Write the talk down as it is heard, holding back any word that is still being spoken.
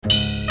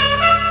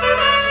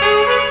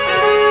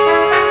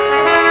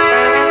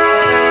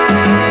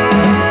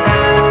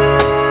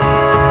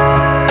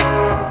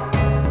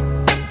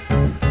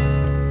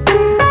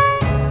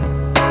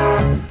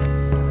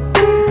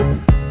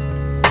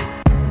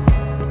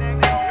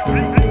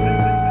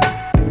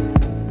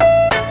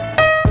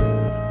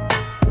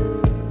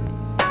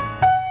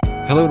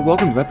Hello and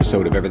welcome to the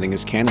episode of Everything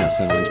is Canon, a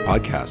Centerlinks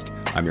podcast.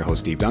 I'm your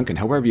host, Steve Duncan.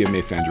 However you may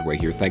have found your way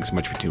here, thanks so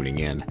much for tuning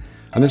in.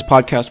 On this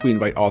podcast, we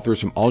invite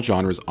authors from all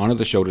genres onto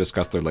the show to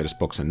discuss their latest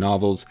books and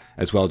novels,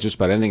 as well as just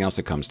about anything else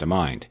that comes to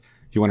mind.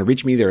 If you want to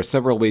reach me, there are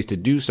several ways to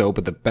do so,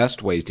 but the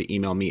best way is to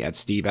email me at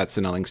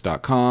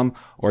steve@centerlinks.com,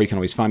 or you can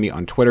always find me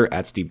on Twitter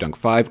at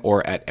SteveDunk5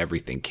 or at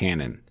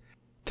EverythingCanon.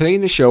 Today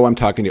in the show, I'm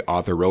talking to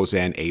author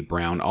Roseanne A.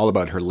 Brown all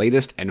about her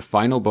latest and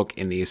final book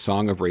in the A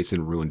Song of Race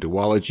and Ruin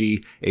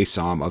duology, A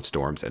Psalm of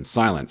Storms and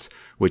Silence,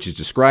 which is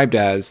described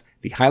as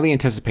the highly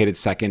anticipated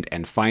second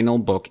and final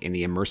book in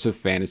the immersive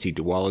fantasy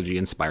duology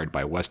inspired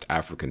by West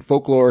African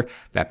folklore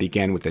that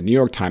began with the New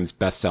York Times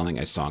bestselling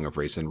A Song of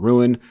Race and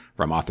Ruin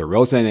from author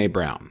Roseanne A.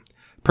 Brown.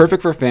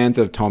 Perfect for fans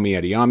of Tomi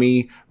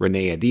Adeyemi,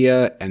 Renee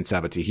Adia, and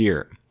Sabaa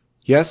Tahir.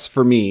 Yes,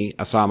 for me,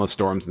 A Psalm of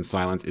Storms and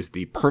Silence is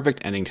the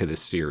perfect ending to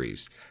this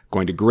series,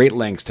 going to great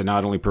lengths to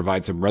not only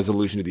provide some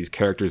resolution to these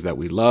characters that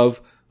we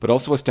love, but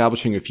also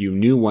establishing a few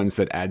new ones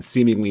that add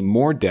seemingly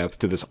more depth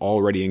to this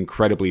already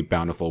incredibly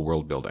bountiful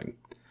world building.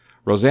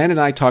 Roseanne and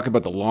I talk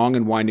about the long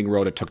and winding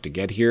road it took to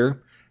get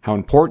here, how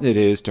important it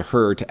is to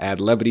her to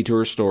add levity to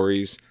her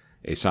stories,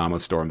 A Psalm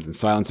of Storms and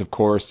Silence, of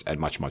course, and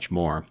much, much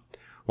more.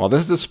 While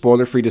this is a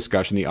spoiler-free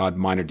discussion, the odd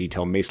minor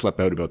detail may slip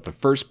out about the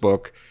first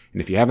book,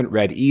 and if you haven't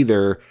read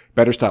either,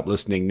 better stop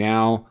listening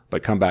now,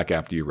 but come back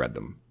after you read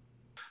them.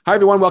 Hi,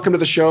 everyone. Welcome to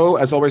the show.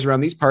 As always,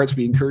 around these parts,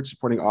 we encourage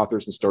supporting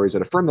authors and stories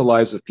that affirm the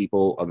lives of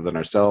people other than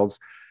ourselves.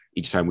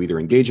 Each time we either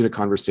engage in a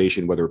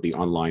conversation, whether it be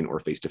online or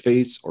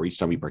face-to-face, or each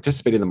time we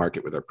participate in the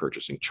market with our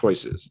purchasing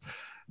choices.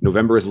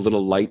 November is a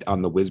little light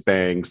on the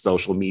whiz-bang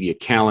social media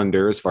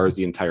calendar as far as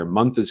the entire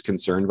month is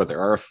concerned, but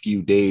there are a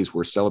few days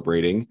we're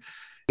celebrating.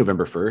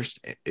 November 1st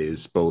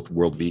is both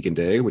World Vegan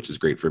Day, which is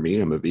great for me,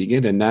 I'm a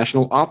vegan, and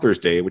National Authors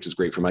Day, which is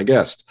great for my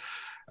guest.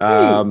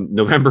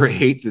 November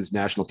 8th is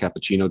National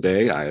Cappuccino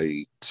Day.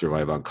 I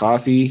survive on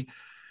coffee.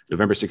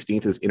 November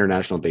 16th is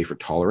International Day for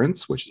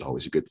Tolerance, which is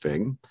always a good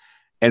thing.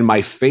 And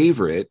my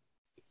favorite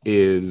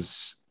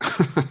is,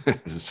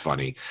 this is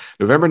funny,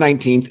 November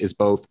 19th is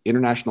both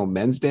International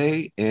Men's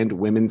Day and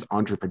Women's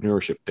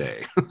Entrepreneurship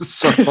Day.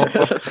 So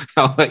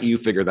I'll let you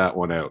figure that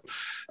one out.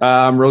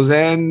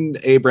 Roseanne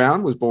A.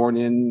 Brown was born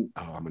in,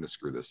 I'm going to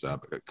screw this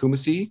up,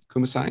 Kumasi,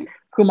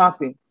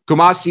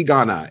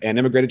 Ghana, and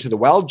immigrated to the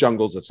wild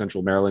jungles of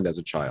central Maryland as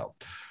a child.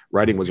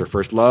 Writing was her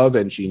first love,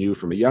 and she knew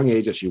from a young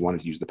age that she wanted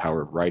to use the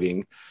power of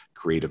writing,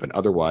 creative and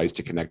otherwise,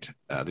 to connect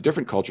the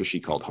different cultures she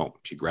called home.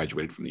 She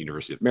graduated from the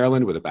University of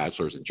Maryland with a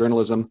bachelor's in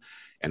journalism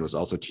and was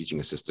also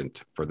teaching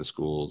assistant for the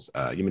school's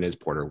Jimenez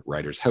Porter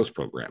Writers House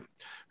program.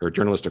 Her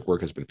journalistic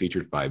work has been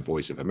featured by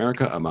Voice of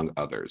America, among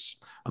others.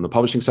 On the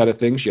publishing side of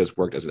things, she has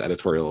worked as an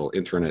editorial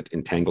intern at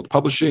Entangled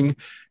Publishing.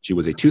 She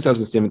was a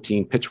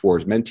 2017 Pitch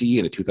Wars mentee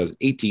and a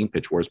 2018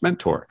 Pitch Wars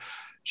mentor.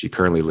 She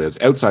currently lives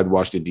outside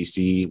Washington,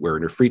 D.C., where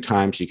in her free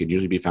time, she can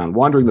usually be found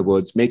wandering the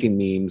woods, making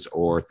memes,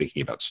 or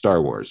thinking about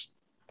Star Wars.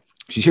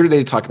 She's here today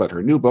to talk about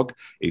her new book,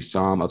 A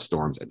Psalm of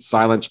Storms and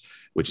Silence,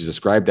 which is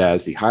described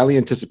as the highly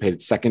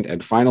anticipated second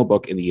and final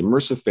book in the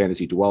immersive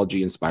fantasy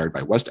duology inspired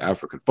by West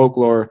African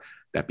folklore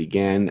that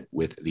began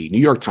with the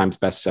New York Times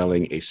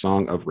bestselling A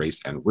Song of Race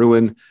and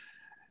Ruin.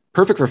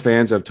 Perfect for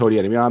fans of Tomi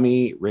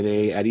Adeyemi,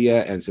 Renee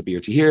Adia, and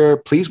Sabaa Tahir.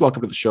 Please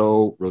welcome to the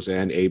show,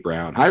 Roseanne A.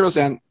 Brown. Hi,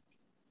 Roseanne.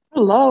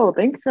 Hello,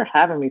 thanks for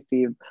having me,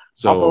 Steve.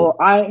 Also,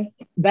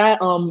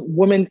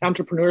 Women's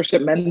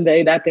Entrepreneurship Men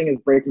Day, that thing is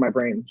breaking my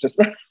brain. Just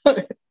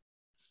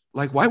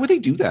like, why would they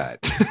do that?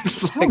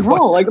 I don't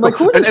know. Like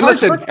who? And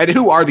listen, and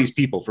who are these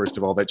people? First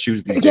of all, that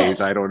choose these days?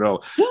 I don't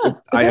know. Yeah,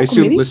 I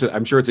assume. Committee? Listen,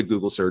 I'm sure it's a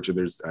Google search, and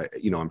there's,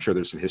 I'm sure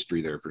there's some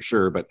history there for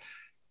sure. But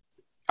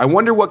I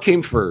wonder what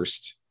came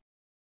first,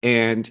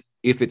 and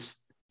if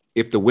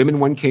the women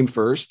one came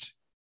first,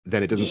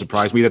 then it doesn't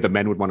surprise me that the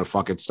men would want to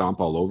fucking stomp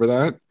all over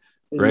that,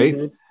 right?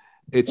 Mm-hmm.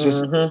 It's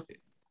just,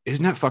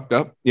 isn't that fucked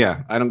up?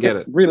 Yeah, I don't get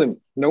it. Really?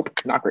 Nope,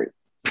 not great.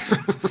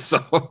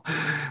 So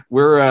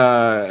we're,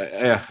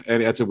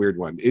 and that's a weird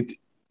one.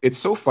 It's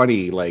so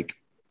funny, like,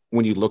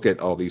 when you look at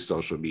all these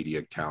social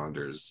media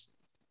calendars,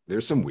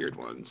 there's some weird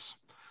ones.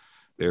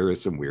 There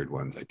is some weird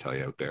ones, I tell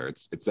you, out there.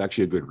 It's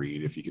actually a good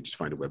read if you could just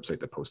find a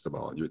website that posts them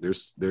all. There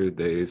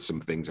is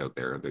some things out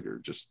there that are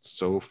just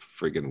so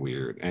friggin'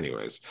 weird.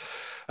 Anyways,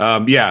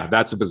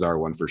 that's a bizarre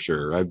one for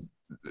sure.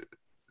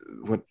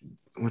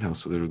 What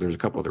else? There's a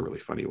couple other really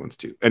funny ones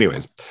too.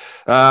 Anyways,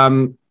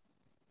 we're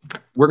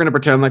going to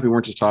pretend like we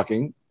weren't just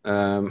talking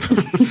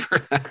for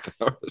half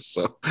hour.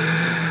 So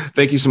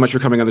thank you so much for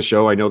coming on the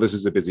show. I know this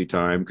is a busy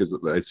time because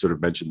I sort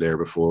of mentioned there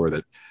before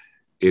that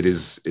it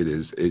is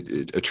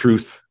a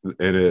truth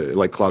and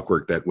like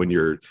clockwork that when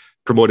you're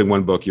promoting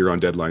one book, you're on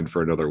deadline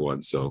for another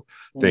one. So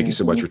thank you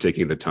so much for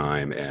taking the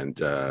time and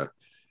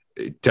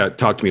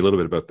talk to me a little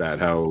bit about that.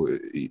 How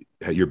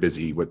you're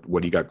busy. What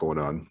do you got going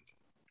on?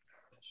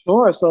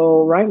 Sure.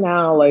 So right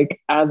now, like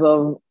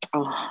so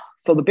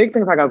the big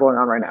things I got going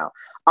on right now,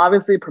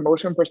 obviously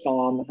promotion for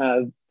Psalm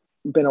has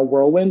been a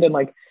whirlwind, and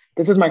like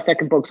this is my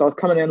second book. So I was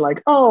coming in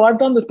like, oh, I've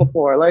done this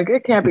before. Like,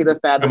 it can't be this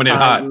bad. Coming in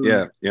hot.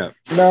 Yeah.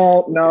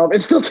 No.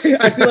 It's still,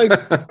 I feel like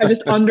I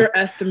just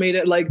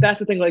underestimated. Like, that's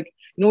the thing. Like,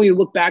 when you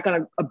look back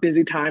on a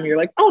busy time, you're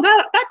like, oh,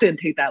 that didn't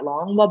take that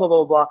long, blah, blah,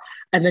 blah, blah.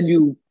 And then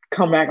you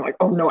come back and like,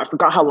 oh no, I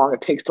forgot how long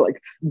it takes to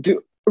like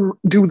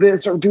do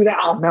this or do that.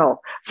 Oh no.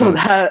 So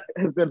that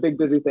has been a big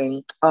busy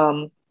thing.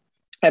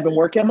 I've been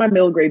working on my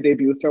middle grade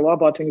debut, Sir Law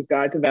Bunting's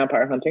Guide to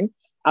Vampire Hunting,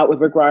 out with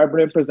Rick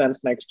Riordan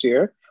Presents next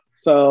year.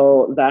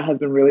 So that has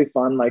been really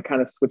fun, like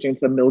kind of switching to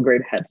the middle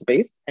grade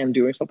headspace and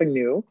doing something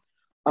new.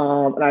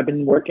 And I've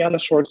been working on a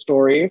short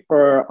story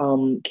for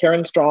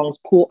Karen Strong's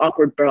Cool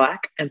Awkward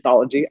Black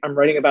anthology. I'm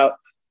writing about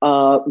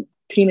a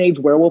teenage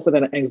werewolf with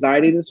an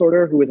anxiety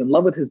disorder who is in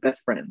love with his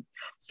best friend.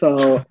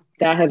 So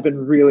that has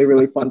been really,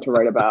 really fun to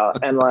write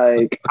about. And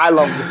like, I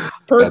love it.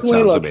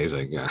 Personally, that sounds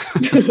amazing. Yeah.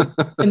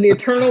 In the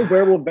eternal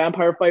werewolf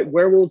vampire fight,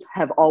 werewolves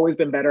have always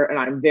been better. And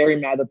I'm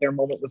very mad that their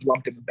moment was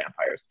lumped in with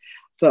vampires.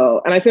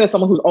 So, and I say that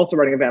someone who's also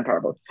writing a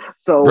vampire book.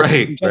 So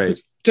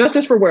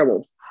justice for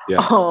werewolves.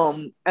 Yeah.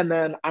 And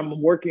then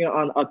I'm working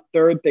on a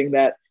third thing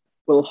that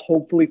will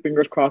hopefully,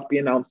 fingers crossed, be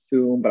announced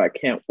soon, but I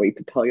can't wait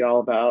to tell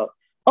y'all about.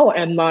 Oh,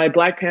 and my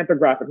Black Panther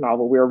graphic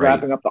novel, we're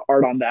wrapping up the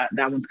art on that.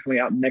 That one's coming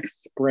out next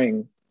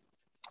spring.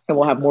 And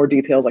we'll have more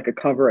details, like a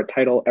cover, a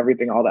title,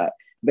 everything, all that,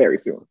 very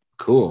soon.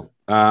 Cool.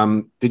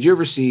 Did you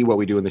ever see What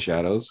We Do in the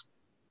Shadows?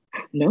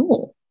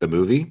 No. The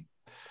movie?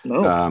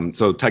 No.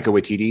 So Taika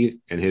Waititi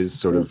and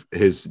his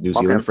New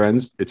Zealand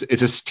friends. It's a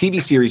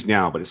TV series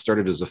now, but it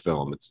started as a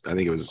film. It's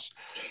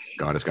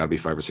got to be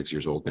 5 or 6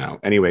 years old now.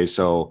 Anyway,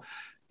 so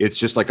it's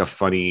just like a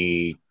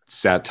funny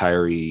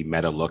satire-y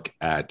meta look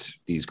at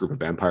these group of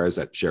vampires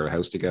that share a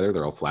house together.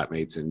 They're all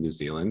flatmates in New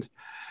Zealand.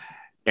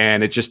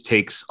 And it just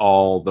takes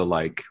all the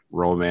like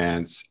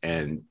romance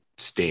and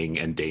sting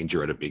and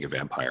danger out of being a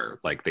vampire.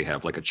 Like they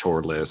have like a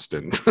chore list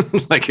and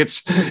like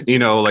it's,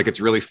 like it's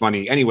really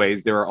funny.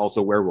 Anyways, there are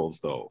also werewolves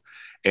though.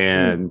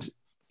 And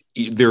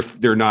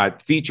they're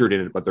not featured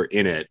in it, but they're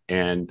in it.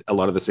 And a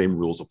lot of the same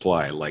rules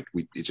apply. Like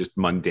it's just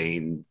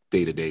mundane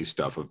day-to-day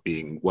stuff of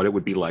being what it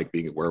would be like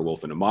being a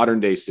werewolf in a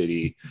modern day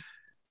city.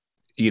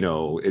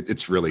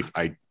 It's really,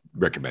 I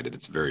recommend it.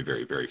 It's very,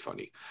 very, very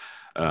funny.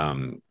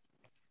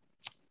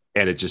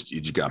 And it just,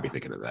 you got me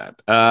thinking of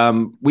that.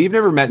 We've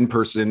never met in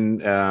person,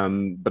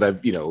 but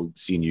I've,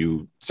 seen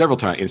you several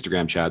times,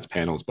 Instagram chats,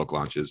 panels, book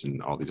launches,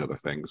 and all these other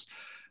things.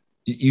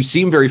 You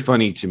seem very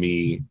funny to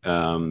me.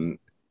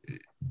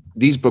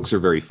 These books are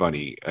very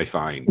funny, I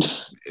find,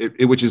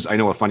 which is, I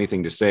know, a funny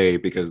thing to say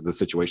because the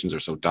situations are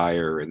so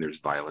dire and there's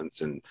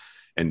violence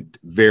and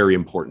very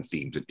important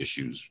themes and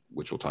issues,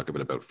 which we'll talk a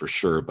bit about for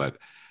sure. But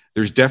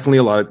there's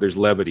definitely there's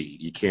levity.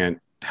 You can't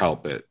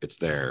help it. It's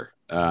there.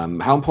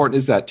 How important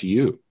is that to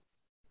you?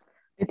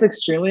 It's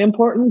extremely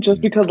important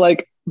just because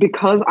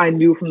I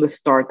knew from the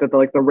start that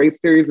the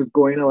Wraith series was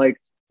going to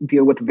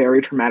deal with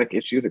very traumatic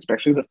issues,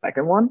 especially the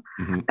second one.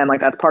 Mm-hmm. And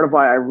that's part of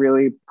why I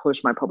really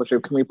pushed my publisher.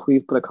 Can we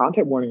please put a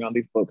content warning on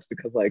these books?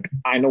 Because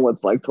I know what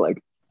it's like to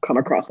come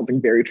across something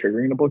very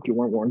triggering in a book you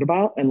weren't warned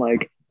about. And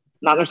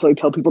not necessarily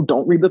tell people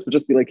don't read this, but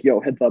just be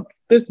yo, heads up,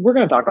 we're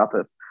going to talk about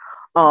this.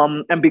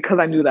 And because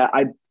I knew that,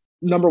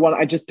 number one,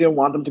 I just didn't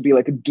want them to be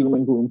a doom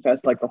and gloom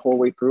fest the whole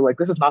way through.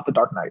 This is not the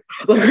Dark Knight.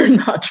 We're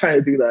not trying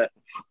to do that.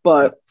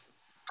 But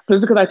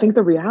just because I think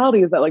the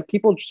reality is that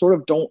people sort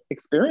of don't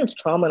experience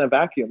trauma in a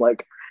vacuum.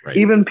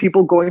 Even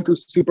people going through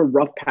super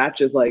rough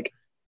patches,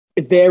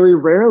 very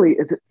rarely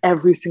is it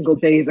every single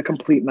day is a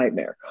complete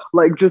nightmare.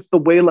 Just the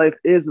way life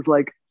is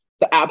the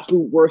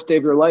absolute worst day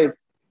of your life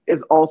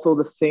is also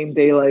the same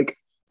day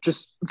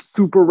just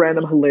super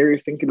random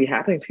hilarious thing can be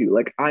happening to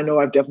you. I know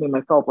I've definitely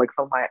myself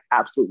some of my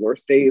absolute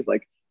worst days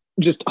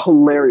just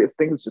hilarious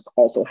things just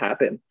also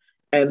happen.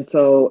 And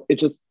so it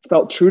just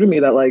felt true to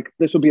me that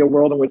this would be a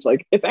world in which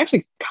it's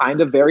actually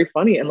kind of very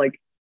funny. And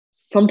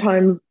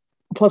sometimes,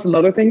 plus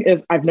another thing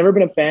is I've never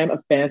been a fan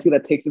of fantasy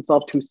that takes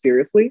itself too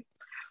seriously.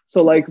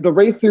 So the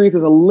Wraith series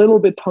is a little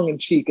bit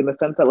tongue-in-cheek in the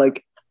sense that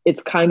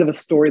it's kind of a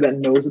story that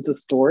knows it's a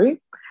story.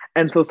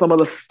 And so some of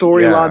the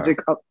story logic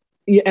of,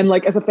 and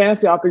as a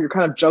fantasy author, you're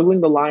kind of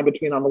juggling the line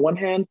between, on the one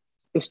hand,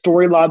 the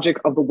story logic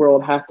of the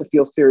world has to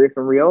feel serious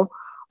and real.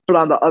 But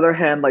on the other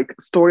hand,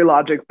 story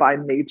logic by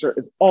nature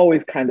is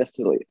always kind of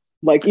silly.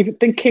 If you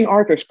think King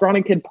Arthur,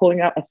 scrawny kid pulling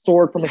out a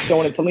sword from a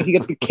stone and suddenly he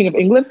gets to be king of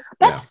England,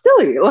 that's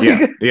silly.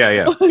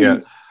 Yeah.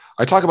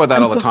 I talk about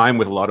that all the time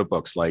with a lot of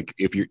books.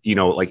 If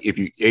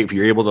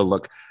you're able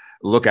to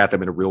look at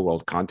them in a real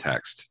world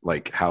context,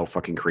 how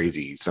fucking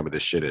crazy some of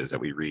this shit is that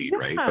we read,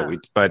 right?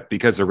 But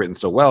because they're written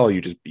so well,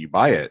 you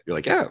buy it. You're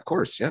of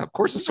course, a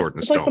sword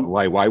and a stone.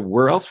 Why?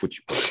 Where else would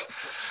you put it?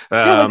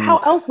 How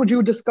else would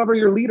you discover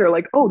your leader?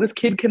 Oh, this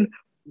kid can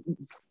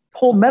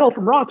pull metal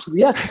from rocks.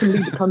 Yes, he can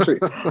lead the country.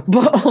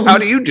 But, how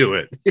do you do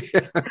it?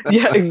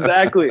 Yeah,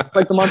 exactly.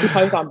 The Monty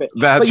Python bit.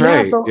 That's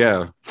right.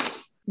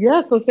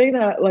 Yeah. So saying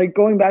that,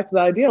 going back to the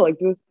idea,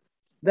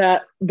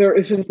 that there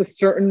is just a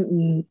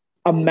certain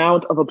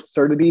amount of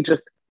absurdity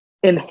just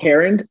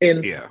inherent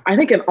in, I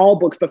think in all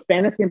books, but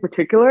fantasy in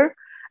particular.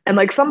 And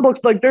like some books,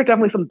 like there's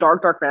definitely some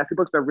dark fantasy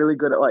books that are really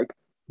good at like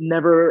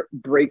never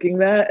breaking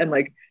that and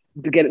like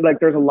to get it, like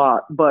there's a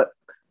lot. But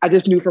I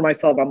just knew for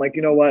myself, I'm like,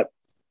 you know what?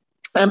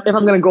 If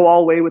I'm gonna go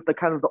all the way with the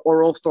kind of the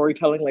oral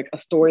storytelling, like a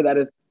story that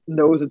is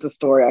knows it's a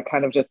story, I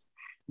kind of just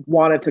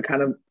wanted to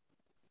kind of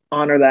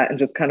honor that and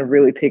just kind of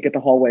really take it the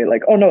whole way.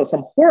 Like, oh no,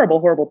 some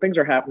horrible things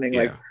are happening.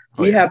 Like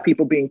we have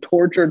people being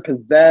tortured,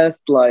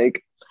 possessed,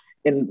 like,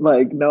 and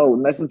like, no,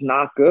 this is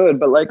not good.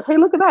 But like, hey,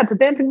 look at that, it's a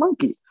dancing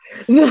monkey.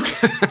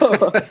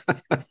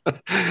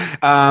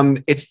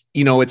 It's,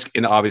 you know, it's,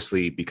 and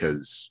obviously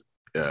because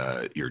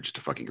you're just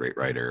a fucking great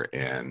writer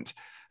and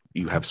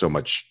you have so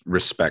much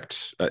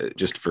respect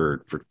just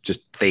for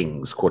just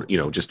things, you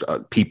know, just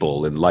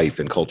people and life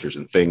and cultures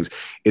and things.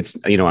 It's,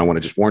 you know, I want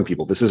to just warn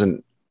people, this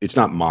isn't, it's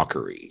not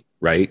mockery,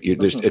 right?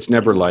 It's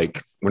never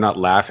like, we're not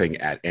laughing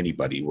at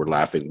anybody, we're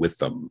laughing with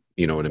them,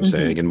 you know what I'm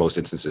saying, in most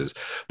instances.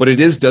 But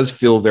it does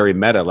feel very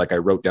meta. Like I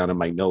wrote down in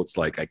my notes,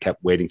 like I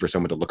kept waiting for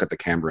someone to look at the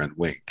camera and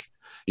wink,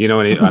 you know,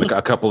 and on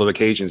a couple of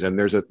occasions. And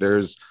there's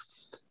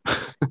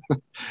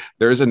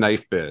there's a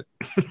knife bit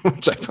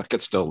which I fucking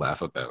still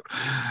laugh about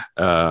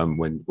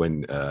when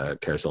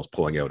Caracel's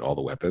pulling out all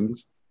the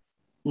weapons.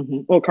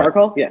 Well,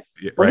 Caracol, yes,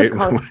 right. I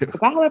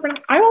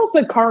almost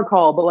said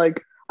Caracol, but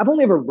like I've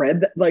only ever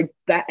read that, like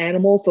that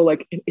animal. So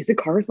like, is it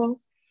Caracol?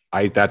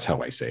 That's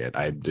how I say it.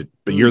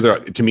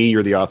 But to me,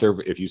 you're the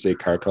author. If you say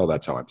Caracol,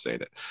 that's how I'm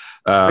saying it.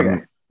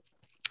 Okay.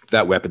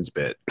 That weapons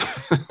bit.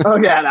 Oh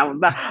yeah,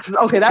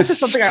 okay. That's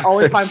just something I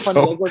always find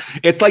funny. Like,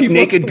 it's like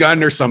Naked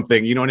Gun or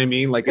something. You know what I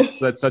mean? Like it's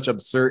such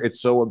absurd. It's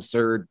so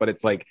absurd, but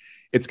it's like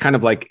it's kind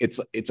of like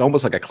it's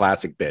almost like a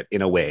classic bit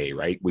in a way,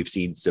 right? We've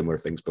seen similar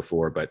things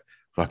before, but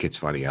fuck, it's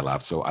funny. I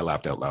laughed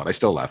out loud. I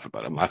still laugh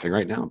about it. I'm laughing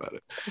right now about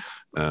it.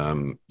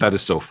 That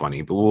is so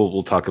funny. But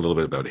we'll talk a little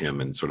bit about him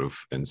and sort of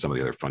and some of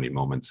the other funny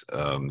moments.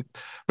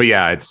 But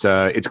yeah,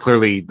 it's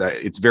clearly that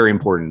it's very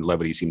important.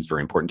 Levity seems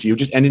very important to you.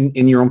 Just and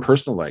in your own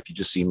personal life, you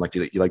just seem like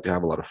you like to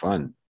have a lot of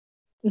fun.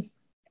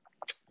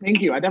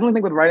 Thank you. I definitely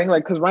think with writing,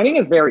 like, because writing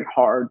is very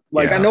hard.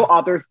 Like I know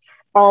authors,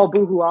 all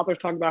boohoo authors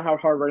talk about how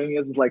hard writing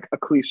is like a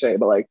cliche,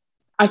 but like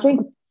I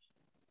think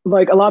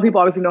like a lot of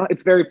people obviously know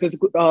it's very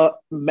physically,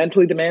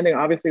 mentally demanding.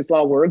 Obviously, it's a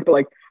lot of words, but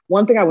like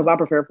one thing I was not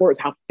prepared for is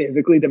how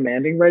physically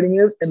demanding writing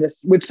is. And this,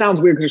 which sounds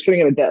weird because you're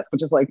sitting at a desk, but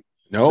just like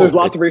there's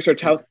lots of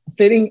research how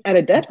sitting at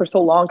a desk for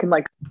so long can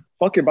like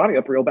fuck your body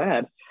up real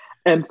bad.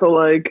 And so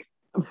like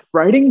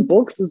writing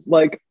books is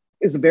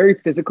very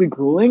physically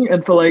grueling.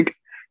 And so like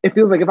it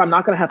feels like if I'm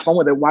not going to have fun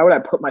with it, why would I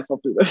put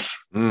myself through this?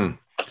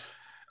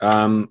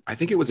 I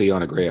think it was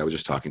Ayana Gray I was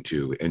just talking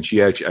to, and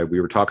she actually,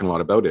 we were talking a lot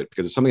about it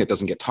because it's something that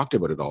doesn't get talked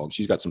about at all. And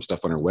she's got some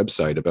stuff on her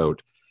website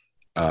about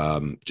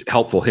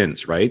helpful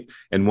hints, right?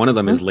 And one of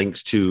them is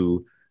links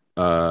to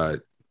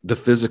the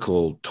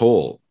physical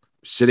toll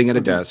sitting at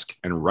a desk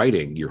and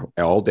writing your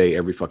all day,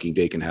 every fucking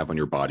day can have on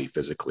your body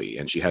physically.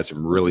 And she has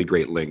some really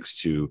great links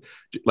to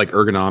like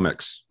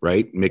ergonomics,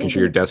 right? Making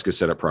sure your desk is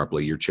set up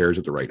properly, your chair's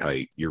at the right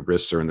height, your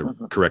wrists are in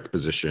the correct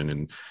position,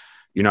 and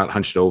you're not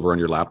hunched over on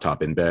your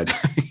laptop in bed,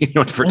 you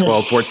know, for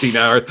 12, 14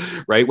 hours,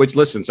 right? Which,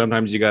 listen,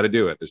 sometimes you got to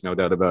do it. There's no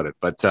doubt about it.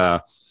 But,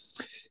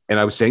 and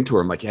I was saying to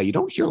her, I'm like, yeah, you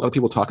don't hear a lot of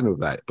people talking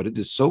about that, but it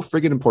is so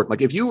friggin' important.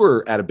 Like if you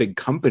were at a big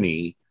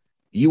company,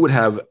 you would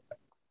have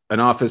an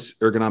office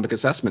ergonomic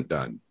assessment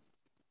done,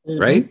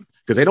 right?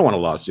 Because they don't want a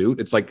lawsuit.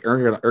 It's like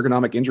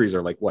ergonomic injuries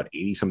are like what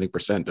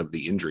 80-something% of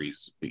the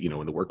injuries, you know,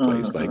 in the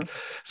workplace. Like,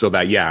 so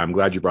that, yeah, I'm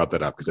glad you brought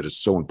that up because it is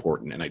so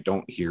important. And I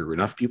don't hear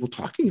enough people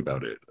talking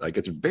about it. Like,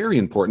 it's very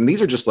important.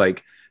 These are just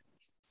like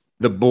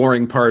the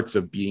boring parts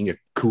of being a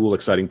cool,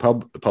 exciting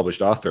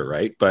published author,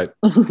 right? But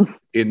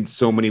in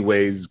so many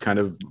ways, kind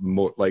of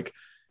more like,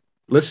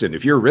 listen,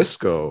 if you're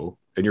Risco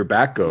and your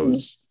back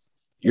goes,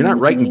 you're not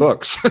writing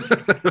books.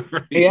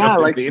 Yeah,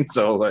 like, I mean?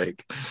 So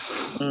like,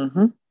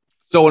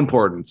 so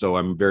important. So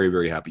I'm very,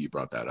 very happy you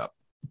brought that up.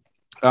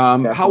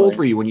 How old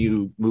were you when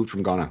you moved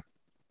from Ghana?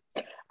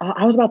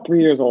 I was about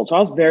 3 years old. So I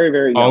was very,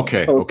 very young.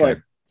 Okay. So it's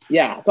like,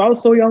 yeah. So I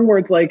was so young where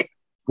it's like,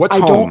 what's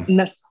home?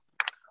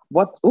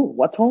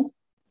 What's home?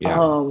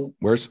 Yeah.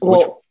 Which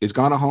is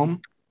Ghana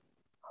home?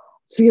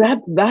 See,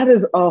 that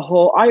is a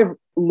whole, I've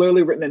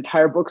literally written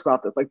entire books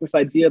about this. Like this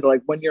idea that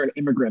like when you're an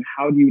immigrant,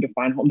 how do you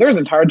define home? There's an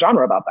entire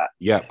genre about that.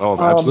 Yeah. Oh,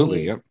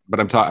 absolutely. Yeah. But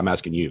I'm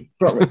asking you.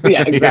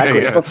 Yeah,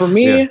 exactly. Yeah. But for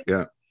me,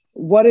 yeah.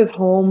 What is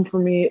home for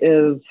me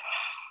is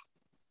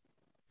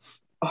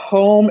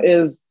home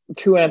is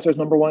two answers.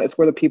 Number one, it's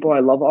where the people I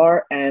love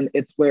are, and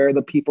it's where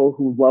the people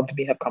who loved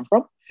me have come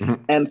from.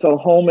 And so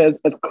home is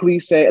as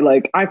cliche,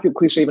 like I feel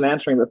cliche even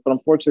answering this, but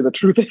unfortunately the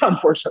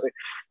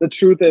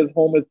truth is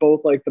home is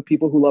both like the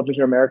people who love me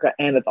here in America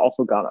and it's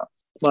also Ghana.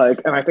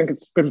 Like, and I think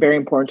it's been very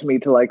important to me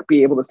to like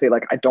be able to say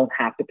like I don't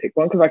have to pick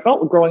one, because I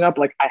felt growing up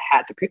like I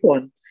had to pick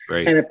one.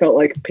 Right. And it felt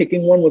like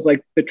picking one was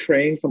like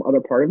betraying some other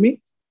part of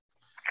me.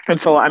 And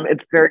so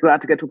it's very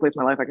glad to get to a place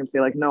in my life I can say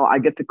like, no, I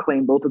get to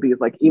claim both of these.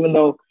 Like, even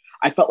though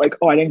I felt like,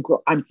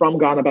 I'm from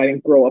Ghana, but I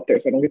didn't grow up there,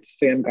 so I don't get to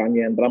say I'm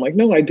Ghanaian. But I'm like,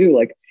 no, I do.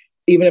 Like,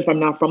 even if I'm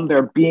not from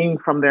there, being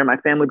from there, my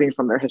family being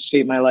from there has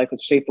shaped my life,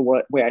 has shaped the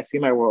way I see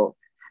my world.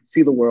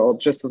 see the world,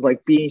 just as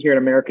like being here in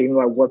America, even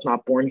though I was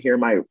not born here,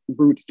 my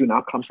roots do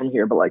not come from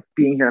here, but like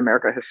being here in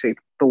America has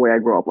shaped the way I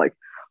grew up. Like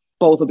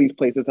both of these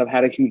places have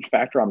had a huge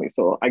factor on me.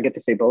 So I get to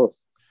say both.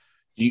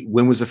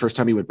 When was the first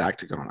time you went back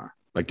to Ghana?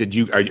 Like,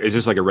 is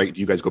this like do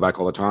you guys go back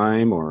all the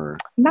time or?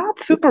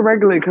 Not super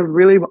regularly, because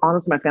really,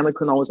 honestly, my family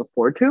couldn't always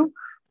afford to.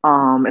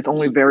 It's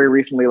only very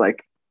recently,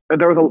 like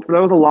there was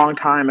a long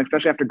time,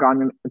 especially after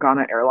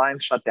Ghana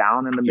Airlines shut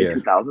down in the mid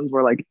 2000s,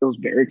 where like it was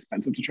very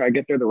expensive to try to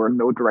get there. There were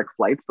no direct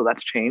flights, so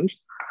that's changed.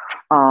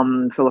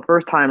 So the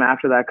first time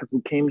after that, because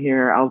we came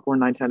here, I was born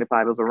in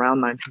 1995. It was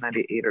around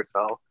 1998 or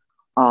so.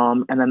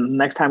 And then the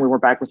next time we were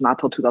back was not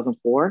till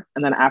 2004,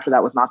 and then after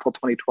that was not till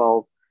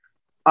 2012.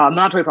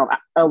 Not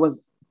 2012.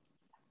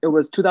 It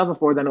was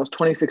 2004, then it was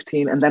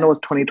 2016, and then it was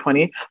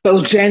 2020. But it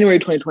was January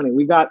 2020.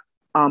 We got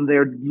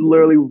there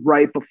literally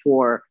right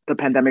before the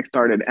pandemic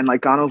started. And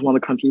like Ghana was one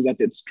of the countries that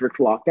did strict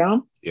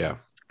lockdown. Yeah.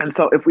 And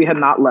so if we had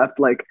not left,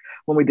 like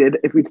when we did,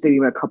 if we'd stayed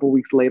even a couple of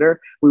weeks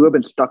later, we would have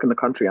been stuck in the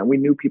country. And we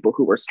knew people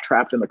who were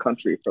trapped in the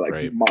country for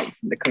like months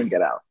and they couldn't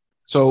get out.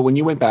 So when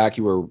you went back,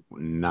 you were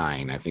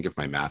 9, I think, if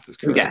my math is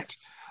correct.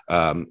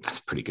 Yeah.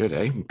 That's pretty good,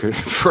 eh? Good.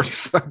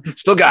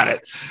 Still got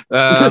it.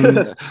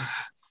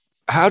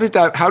 How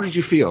did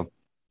you feel?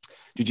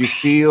 Did you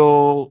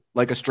feel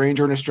like a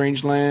stranger in a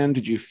strange land?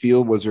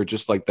 Was there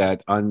just like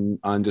that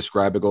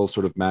undescribable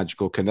sort of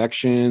magical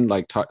connection?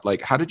 Like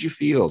how did you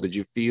feel? Did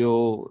you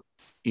feel,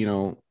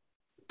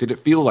 did it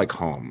feel like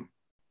home?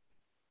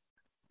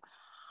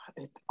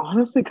 It's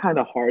honestly kind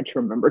of hard to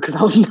remember because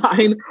I was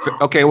 9.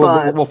 Okay,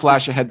 well, we'll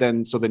flash ahead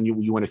then. So then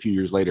you went a few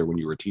years later when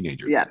you were a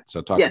teenager. Yeah. Then.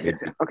 So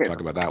Okay. Talk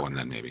about that one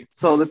then maybe.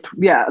 So the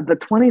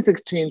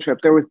 2016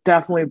 trip, there was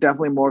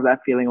definitely more of that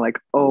feeling like,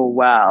 oh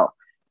wow,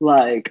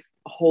 like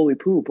holy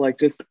poop, like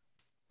just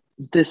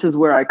this is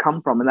where I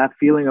come from, and that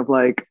feeling of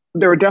like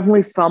there were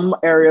definitely some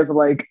areas of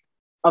like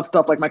of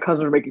stuff like my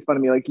cousins were making fun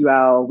of me, like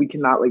we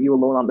cannot let you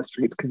alone on the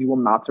streets because you will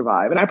not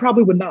survive, and I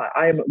probably would not.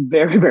 I am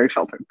very, very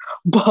sheltered,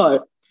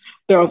 but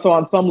there are also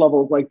on some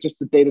levels, like just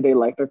the day-to-day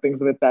life, there are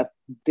things of it that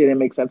didn't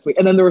make sense to me.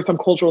 And then there were some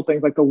cultural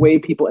things, like the way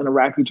people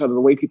interact with each other, the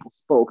way people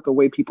spoke, the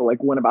way people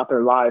like went about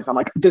their lives. I'm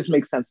like, this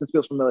makes sense. This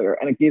feels familiar.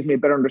 And it gives me a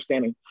better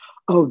understanding.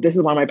 Oh, this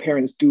is why my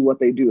parents do what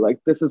they do. Like,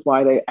 this is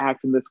why they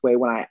act in this way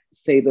when I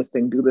say this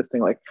thing, do this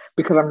thing. Like,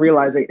 because I'm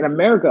realizing in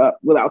America,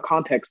 without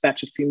context, that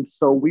just seems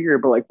so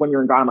weird. But like when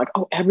you're in Ghana, I'm like,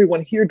 oh,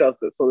 everyone here does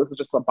this. So this is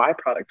just a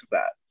byproduct of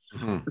that.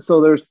 Mm-hmm.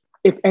 So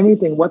if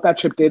anything, what that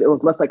trip did, it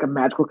was less like a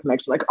magical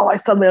connection, like, oh, I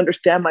suddenly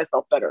understand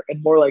myself better,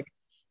 and more like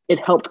it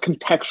helped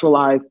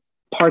contextualize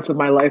parts of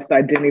my life that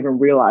I didn't even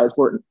realize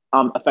were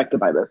affected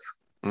by this.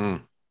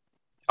 Mm.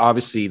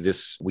 Obviously,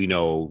 we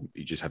know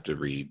you just have to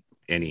read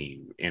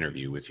any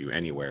interview with you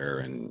anywhere,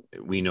 and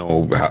we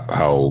know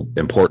how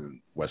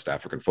important West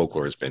African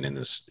folklore has been in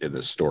this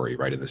story,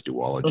 right, in this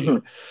duology.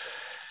 Mm-hmm.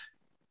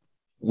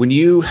 When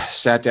you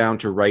sat down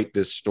to write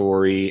this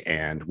story,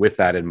 and with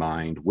that in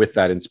mind, with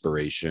that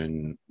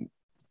inspiration,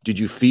 did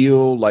you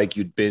feel like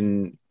you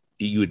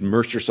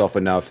immersed yourself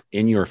enough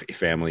in your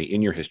family,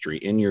 in your history,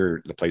 in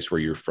the place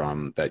where you're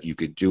from, that you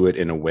could do it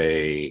in a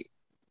way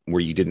where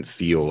you didn't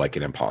feel like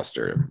an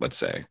imposter, let's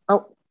say?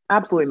 Oh,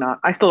 absolutely not.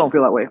 I still don't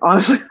feel that way,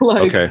 honestly.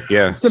 Like, okay,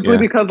 yeah. Simply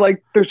because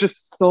like there's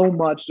just so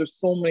much, there's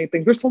so many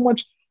things. There's so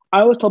much.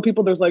 I always tell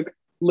people there's like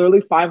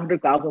literally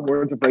 500,000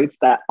 words of Wraiths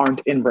that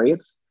aren't in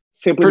Wraiths.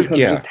 Simply because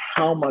just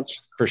how much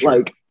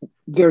like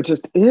there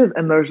just is,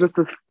 and there's just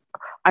this.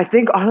 I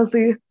think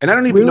honestly, and I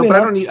don't even know, but I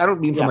don't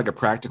mean from like a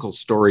practical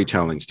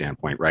storytelling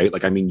standpoint, right?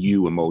 Like I mean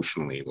you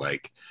emotionally,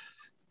 like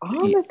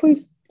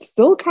honestly,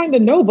 still kind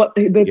of no. But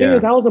the thing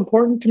is, that was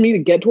important to me to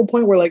get to a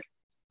point where like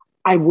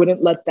I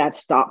wouldn't let that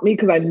stop me,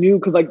 because I knew,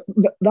 because like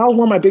that was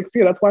one of my big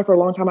fears. That's why for a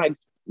long time I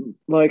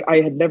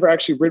had never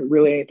actually written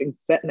really anything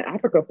set in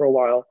Africa for a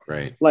while,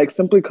 right? Like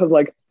simply because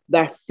like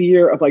that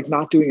fear of like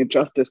not doing it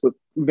justice was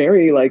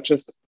very like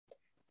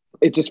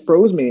it just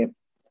froze me.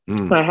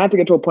 And I had to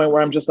get to a point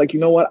where I'm just like, you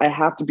know what? I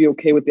have to be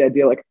okay with the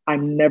idea. Like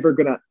I'm never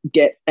going to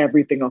get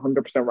everything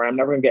 100% right. I'm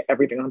never going to get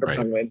everything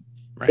 100% right.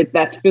 Right.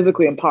 That's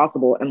physically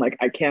impossible. And like,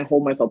 I can't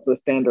hold myself to the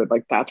standard.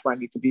 Like that's where I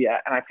need to be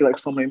at. And I feel like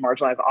so many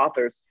marginalized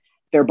authors,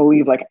 they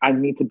believe like I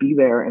need to be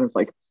there. And it's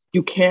like,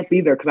 you can't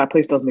be there because that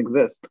place doesn't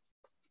exist.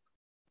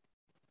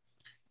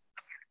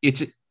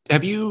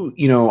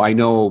 I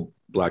know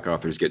Black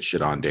authors get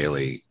shit on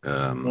daily.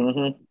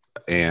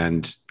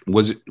 And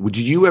did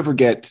you ever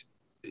get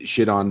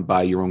shit on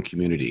by your own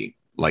community?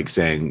 Like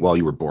saying, well,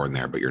 you were born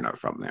there, but you're not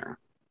from there?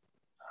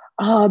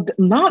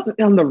 Not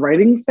on the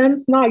writing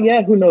sense, not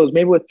yet. Who knows?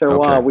 Maybe with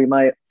Serwa, we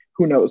might,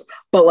 who knows?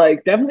 But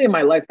like definitely in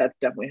my life, that's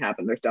definitely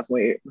happened. There's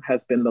definitely has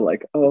been the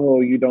like,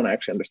 oh, you don't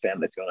actually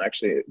understand this. You don't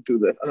actually do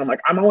this. And I'm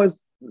like, I'm always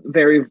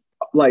very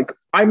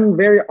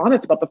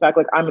honest about the fact,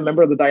 like I'm a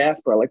member of the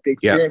diaspora. Like the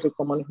experience of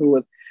someone who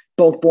was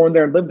both born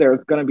there and lived there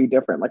is going to be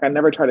different. Like I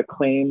never try to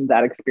claim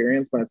that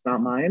experience when it's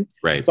not mine.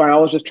 Right. So I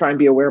always just try and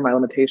be aware of my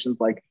limitations.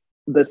 Like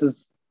this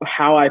is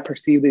how I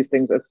perceive these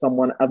things as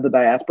someone of the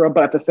diaspora.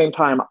 But at the same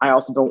time, I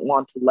also don't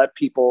want to let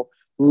people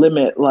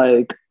limit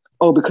like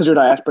oh, because you're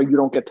diaspora, you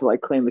don't get to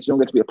like claim this, you don't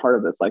get to be a part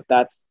of this. Like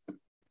that's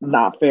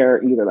not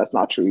fair either. That's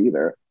not true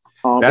either.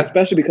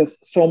 Especially because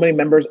so many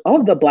members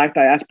of the Black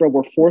diaspora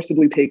were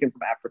forcibly taken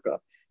from Africa.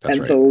 And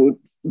right. So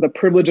the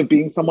privilege of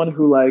being someone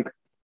who, like,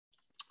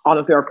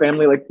 honestly, our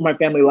family, like my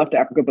family left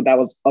Africa, but that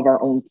was of our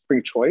own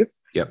free choice.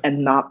 Yep.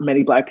 And not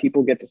many Black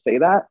people get to say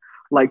that.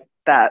 Like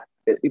that,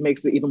 it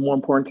makes it even more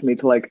important to me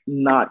to like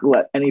not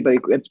let anybody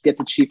get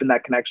to cheapen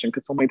that connection,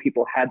 because so many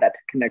people had that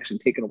connection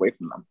taken away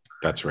from them.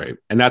 That's right.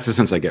 And that's the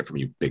sense I get from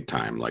you big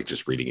time, like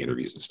just reading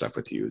interviews and stuff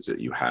with you, is that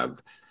you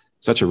have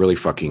such a really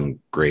fucking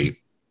great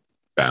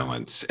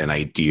balance and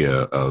idea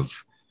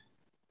of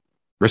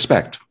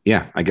respect.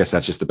 Yeah, I guess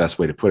that's just the best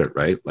way to put it,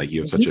 right? Like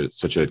you have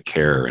such a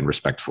care and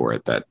respect for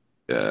it that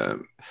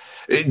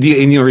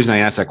the only reason I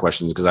asked that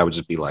question is because I would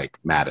just be like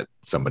mad at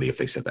somebody if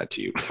they said that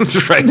to you,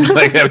 right?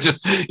 Like I would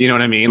just, you know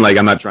what I mean? Like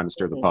I'm not trying to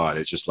stir the pot.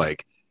 It's just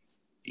like,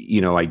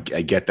 you know, I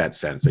get that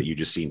sense that you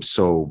just seem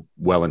so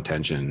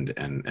well-intentioned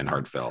and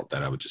heartfelt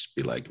that I would just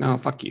be like, no,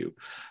 fuck you.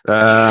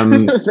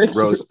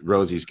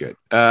 Rosie's good.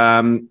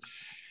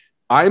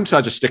 I'm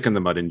such a stick in the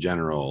mud in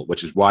general,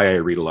 which is why I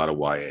read a lot of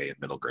YA in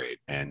middle grade.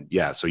 And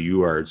yeah, so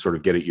you are sort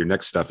of getting, your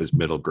next stuff is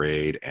middle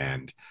grade.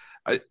 And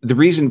the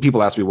reason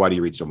people ask me, why do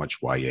you read so much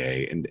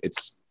YA? And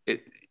it's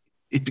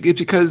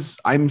because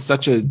I'm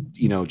such a,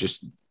 you know,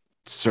 just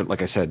sort of,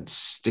 like I said,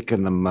 stick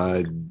in the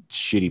mud,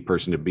 shitty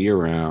person to be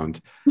around.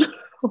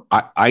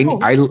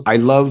 I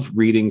love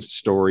reading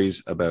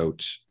stories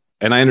about,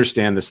 and I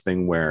understand this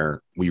thing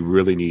where we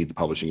really need the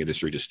publishing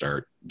industry to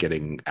start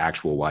getting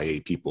actual YA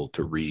people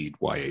to read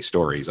YA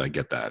stories. I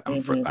get that.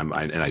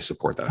 And I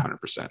support that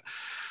 100%.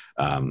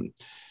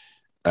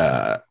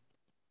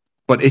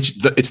 But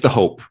it's the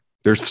hope.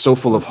 They're so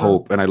full of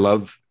hope. And I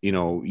love, you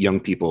know, young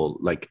people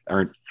like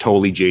aren't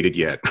totally jaded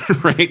yet,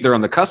 right? They're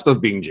on the cusp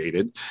of being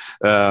jaded.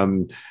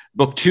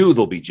 Book 2,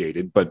 they'll be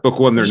jaded, but book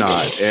 1, they're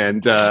not.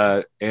 And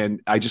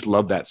I just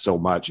love that so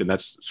much. And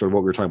that's sort of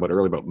what we were talking about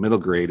earlier about middle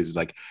grade, is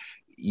like,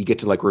 you get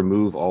to like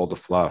remove all the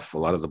fluff, a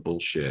lot of the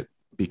bullshit,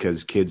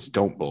 because kids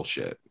don't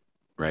bullshit,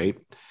 right?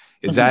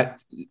 Is that,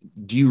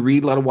 do you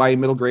read a lot of YA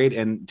middle grade?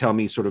 And tell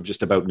me sort of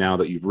just about now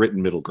that you've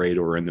written middle grade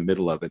or in the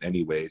middle of it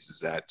anyways, is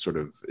that sort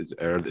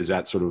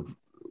of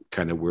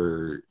kind of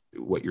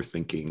what you're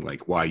thinking,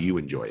 like why you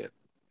enjoy it?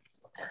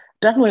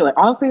 Definitely. Like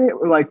honestly,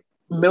 like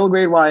middle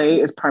grade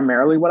YA is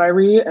primarily what I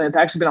read, and it's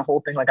actually been a whole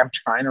thing. Like I'm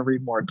trying to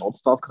read more adult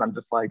stuff because I'm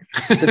just like,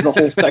 this is a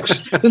whole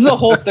section. This is a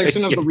whole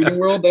section of the reading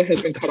world that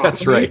has been cut off.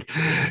 That's right.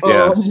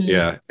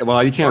 Yeah.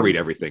 Well, you can't read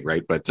everything,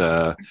 right? But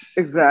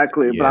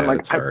exactly. Yeah, but I'm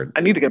like,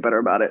 I need to get better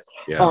about it.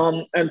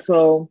 Yeah. And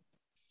so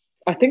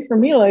I think for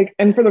me, like,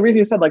 and for the reason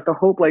you said, like the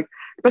hope, like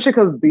especially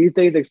because these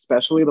days,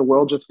 especially the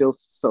world just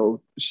feels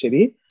so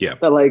shitty. Yeah.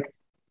 That like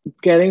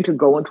getting to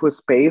go into a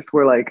space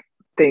where like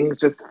things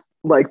just,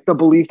 like the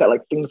belief that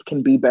like things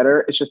can be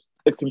better,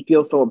 it can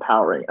feel so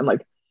empowering, and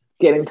like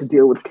getting to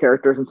deal with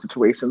characters and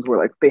situations where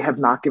like they have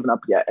not given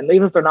up yet, and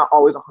even if they're not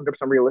always 100%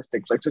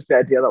 realistic, like just the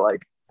idea that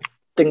like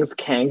things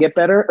can get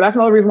better. And that's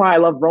another reason why I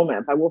love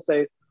romance. I will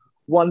say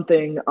one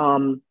thing,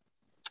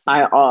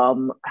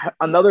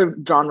 another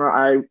genre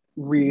I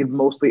read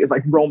mostly is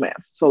like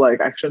romance. So like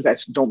I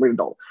don't read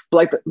adult, but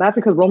like that's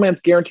because romance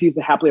guarantees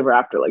the happily ever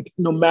after. Like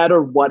no matter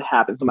what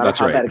happens, no matter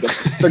how bad it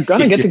gets, they're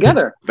gonna get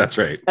together. That's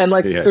right. And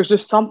like there's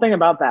just something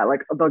about that,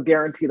 like the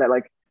guarantee that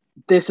like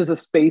this is a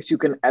space you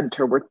can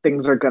enter where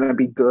things are gonna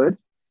be good.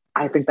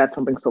 I think that's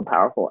something so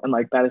powerful, and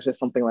like that is just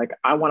something like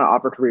I want to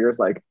offer to readers.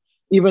 Like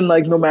even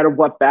like no matter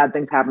what bad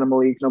things happen to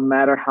Malik, no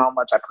matter how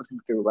much I put him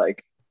through,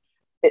 like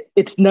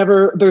it's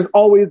never, there's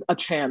always a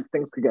chance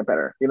things could get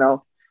better, you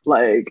know?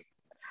 Like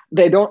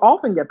they don't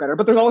often get better,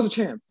 but there's always a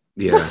chance.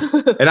 Yeah.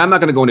 And I'm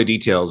not going to go into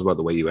details about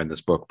the way you end this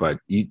book, but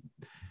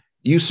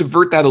you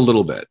subvert that a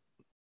little bit.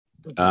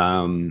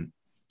 And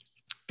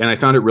I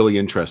found it really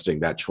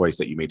interesting, that choice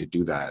that you made to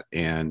do that.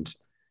 And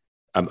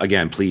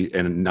again, please,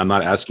 and I'm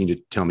not asking you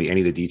to tell me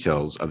any of the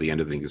details of the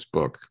end of this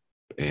book.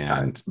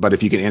 But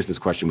if you can answer this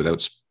question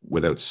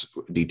without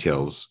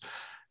details,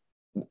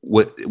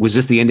 what was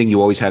this the ending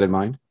you always had in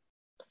mind?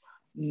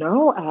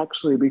 No,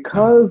 actually,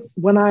 because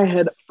when I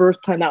had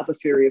first planned out the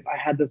series, I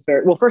had this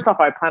first off,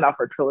 I planned out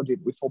for a trilogy,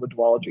 but we sold a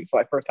duology. So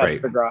I first had to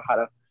figure out how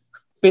to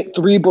fit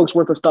 3 books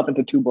worth of stuff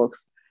into 2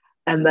 books.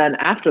 And then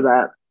after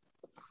that,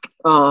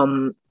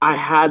 I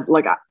had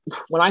like,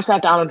 when I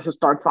sat down to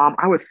start Psalm,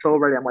 I was so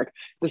ready. I'm like,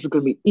 this is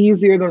going to be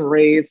easier than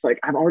Race. Like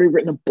I've already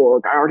written a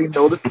book. I already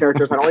know the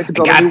characters. I don't need to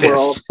build a new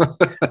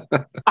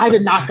world. I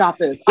did not got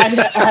this. I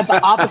had the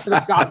opposite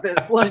of got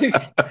this. Like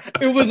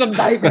it was a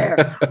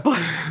nightmare.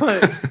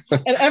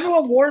 And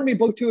everyone warned me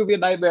book 2 would be a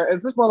nightmare.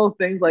 It's just one of those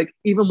things, like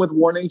even with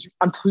warnings,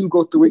 until you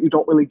go through it, you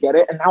don't really get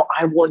it. And now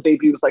I warned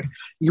debuts like,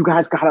 you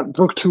guys gotta,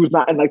 book 2 is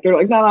not, and like they're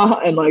like, nah.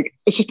 And like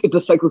it's just,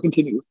 the cycle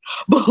continues.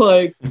 But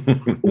like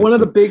one of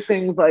the big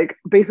things, like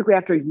basically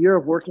after a year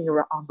of working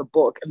on the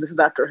book, and this is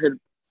after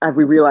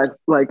we realized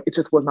like it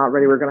just was not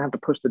ready, we're gonna have to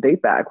push the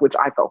date back, which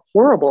I felt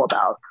horrible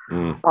about.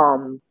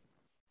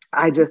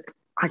 I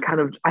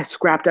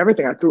scrapped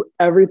everything. I threw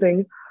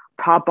everything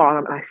top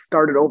bottom, and I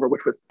started over,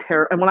 which was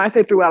terrible. And when I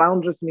say throughout, I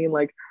don't just mean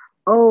like,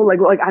 oh,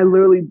 like I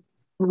literally,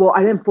 well,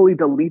 I didn't fully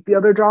delete the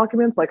other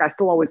documents. Like I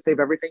still always save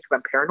everything because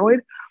I'm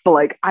paranoid. But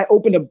like I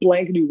opened a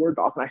blank new Word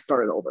doc and I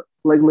started over,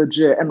 like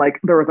legit. And like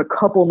there was a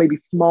couple maybe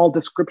small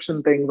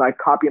description things I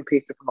copy and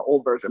pasted from the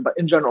old version, but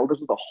in general, this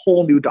was a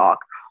whole new doc,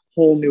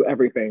 whole new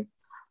everything.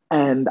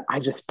 And I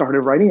just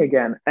started writing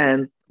again.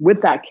 And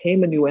with that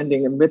came a new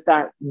ending, and with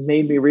that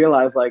made me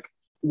realize like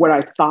what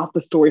I thought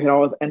the story had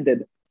always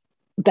ended.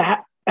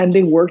 That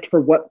ending worked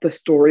for what the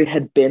story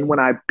had been when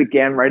I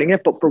began writing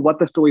it, but for what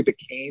the story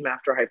became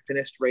after I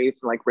finished Wraiths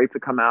and like Wraiths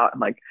had come out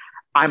and like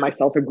I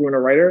myself had grown a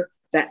writer,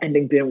 that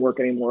ending didn't work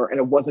anymore and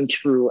it wasn't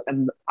true.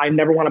 And I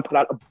never want to put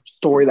out a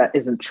story that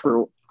isn't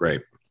true.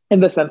 Right. In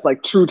the sense,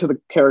 like true to the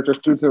characters,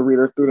 true to the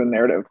readers, through the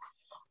narrative.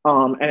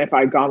 And if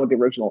I had gone with the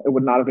original, it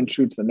would not have been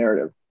true to the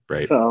narrative.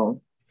 Right. So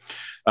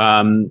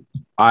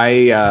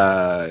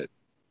I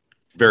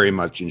very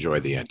much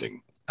enjoy the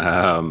ending.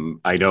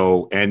 I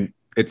know, and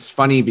it's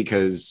funny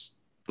because,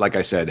 like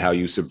I said, how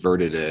you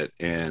subverted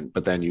it,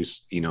 but then you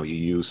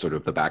use sort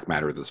of the back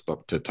matter of this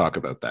book to talk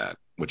about that,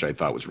 which I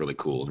thought was really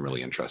cool and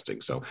really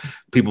interesting. So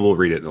people will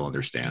read it and they'll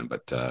understand.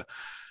 But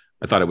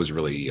I thought it was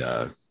really,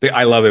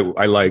 I love it.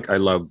 I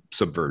love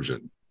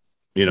subversion.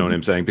 You know what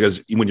I'm saying?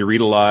 Because when you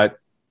read a lot,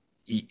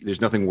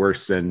 there's nothing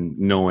worse than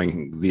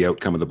knowing the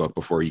outcome of the book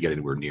before you get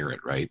anywhere near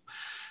it, right?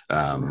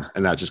 And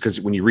that's just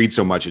because when you read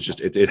so much, it's just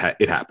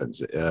it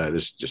happens.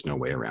 There's just no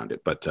way around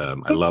it. But I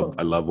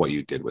love what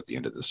you did with the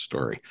end of this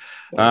story.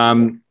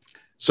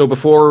 So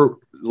before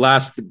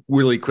last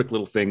really quick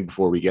little thing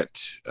before we get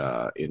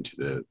into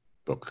the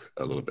book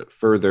a little bit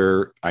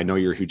further, I know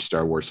you're a huge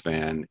Star Wars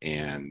fan,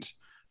 and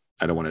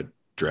I don't want to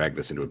drag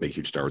this into a big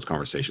huge Star Wars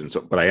conversation.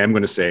 So, but I am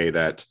going to say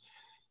that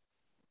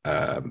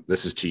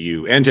this is to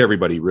you and to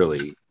everybody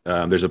really.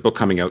 There's a book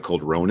coming out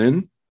called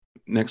Ronin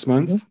next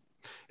month.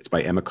 It's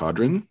by Emma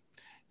Caudron.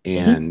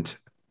 And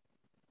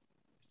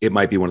it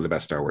might be one of the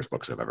best Star Wars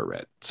books I've ever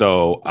read.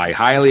 So I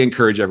highly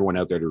encourage everyone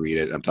out there to read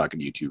it. I'm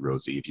talking to you too,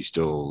 Rosie.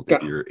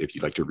 If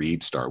you like to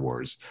read Star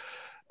Wars,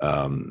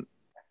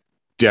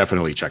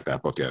 definitely check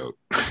that book out.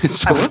 It's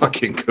so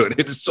fucking good.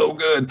 It is so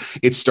good.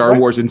 It's Star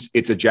Wars, and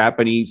it's a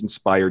Japanese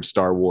inspired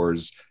Star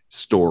Wars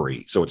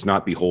story. So it's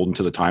not beholden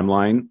to the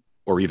timeline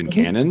or even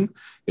canon.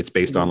 It's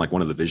based on like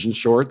one of the Vision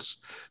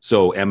shorts.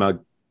 So Emma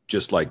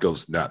just like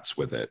goes nuts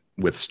with it,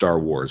 with Star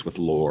Wars, with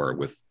lore,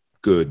 with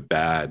good,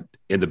 bad,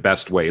 in the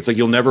best way. It's like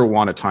you'll never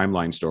want a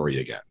timeline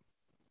story again.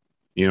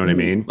 You know what I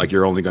mean? Like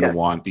you're only going to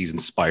want these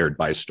inspired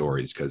by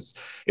stories, because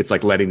it's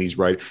like letting these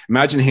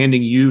imagine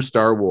handing you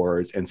Star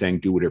Wars and saying,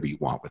 do whatever you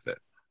want with it.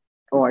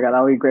 Oh my God,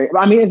 that would be great.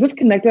 I mean, is this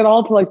connected at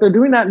all to like, they're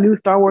doing that new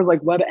Star Wars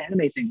like web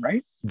anime thing,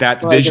 right?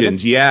 That's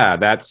Visions. Yeah.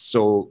 That's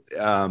so,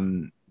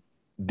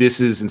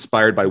 this is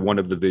inspired by one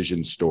of the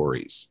Vision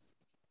stories.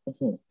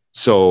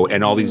 So,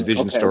 and all these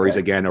Vision stories,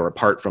 again, are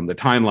apart from the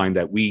timeline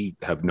that we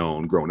have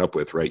known, grown up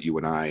with, right? You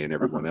and I and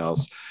everyone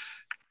else.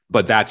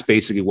 But that's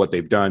basically what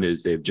they've done,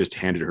 is they've just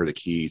handed her the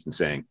keys and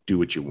saying, do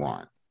what you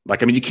want.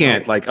 Like, I mean, you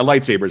can't, like, a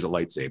lightsaber is a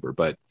lightsaber,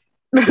 but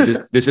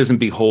this isn't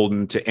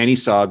beholden to any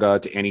saga,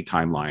 to any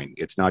timeline.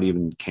 It's not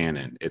even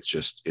canon.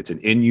 It's an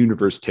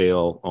in-universe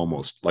tale,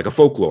 almost like a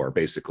folklore,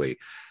 basically.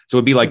 So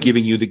it'd be like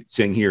giving you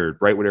saying, here,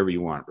 write whatever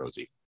you want,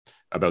 Rosie,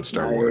 about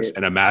Star Wars,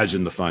 and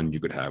imagine the fun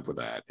you could have with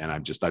that.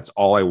 And that's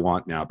all I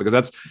want now, because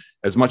that's,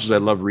 as much as I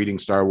love reading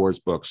Star Wars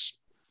books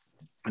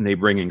and they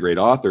bring in great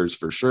authors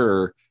for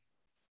sure,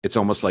 it's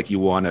almost like you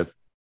want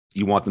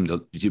them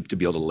to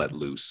be able to let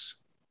loose,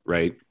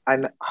 right?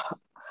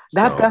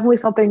 That's definitely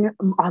something,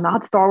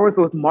 not Star Wars,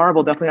 but with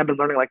Marvel, definitely I've been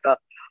learning like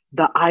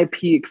the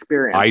IP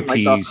experience.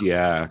 IPs,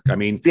 yeah. I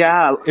mean, do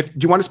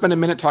you want to spend a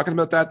minute talking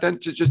about that then?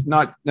 Just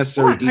not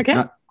necessarily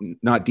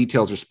not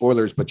details or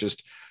spoilers, but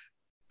just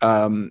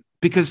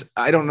because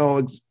I don't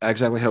know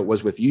exactly how it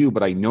was with you,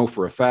 but I know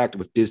for a fact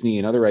with Disney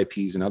and other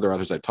IPs and other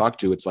authors I've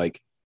talked to, it's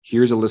like,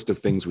 here's a list of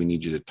things we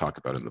need you to talk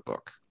about in the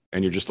book.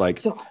 And you're just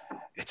like,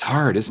 it's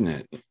hard, isn't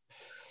it?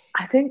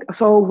 I think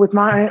so.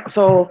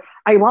 While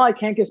I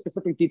can't give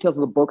specific details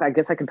of the book, I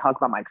guess I can talk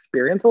about my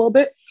experience a little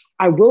bit.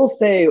 I will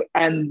say,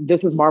 and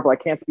this is Marvel, I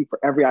can't speak for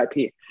every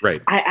IP.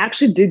 Right. I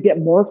actually did get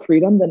more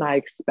freedom than I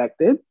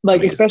expected. Like,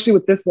 amazing. Especially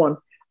with this one.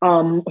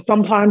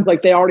 Sometimes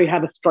like they already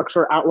have a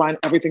structure, outline,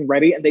 everything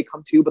ready, and they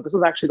come to you, but this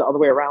was actually the other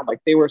way around. Like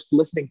they were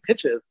soliciting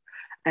pitches.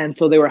 And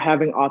so they were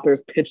having authors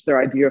pitch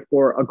their idea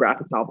for a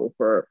graphic novel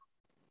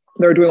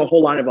they were doing a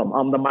whole line of them.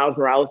 The Miles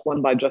Morales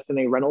one by Justin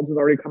A. Reynolds has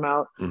already come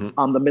out.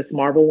 The Miss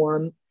Marvel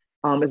one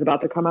is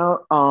about to come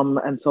out.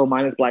 And so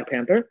mine is Black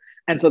Panther.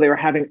 And so they were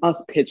having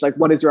us pitch, like,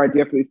 what is your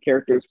idea for these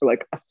characters for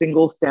like a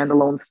single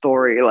standalone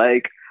story,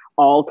 like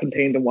all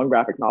contained in one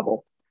graphic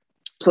novel.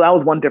 So that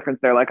was one difference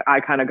there. Like I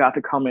kind of got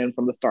to come in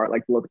from the start,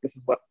 like, look, this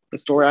is what the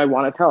story I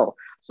want to tell.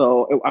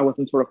 So I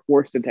wasn't sort of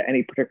forced into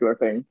any particular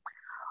thing.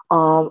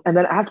 And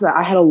then after that,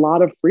 I had a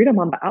lot of freedom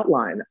on the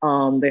outline.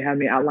 They had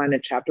me outline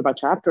it chapter by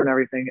chapter and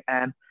everything.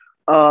 And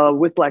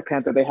with Black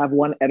Panther, they have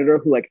one editor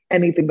who, like,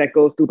 anything that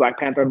goes through Black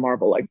Panther and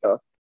Marvel, like the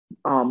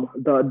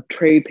the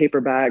trade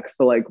paperbacks,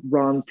 the like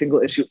run,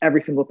 single issue,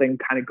 every single thing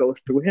kind of goes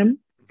through him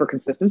for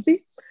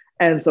consistency.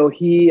 And so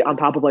he, on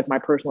top of like my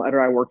personal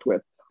editor I worked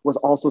with, was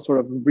also sort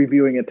of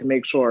reviewing it to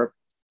make sure.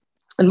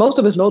 And most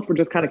of his notes were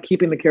just kind of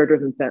keeping the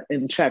characters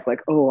in check, like,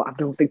 oh, I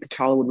don't think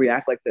T'Challa would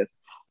react like this.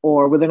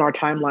 Or within our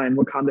timeline,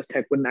 Wakanda's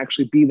tech wouldn't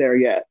actually be there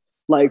yet.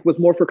 Like, was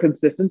more for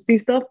consistency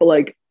stuff, but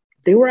like,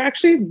 they were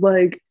actually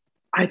like,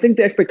 I think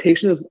the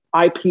expectation is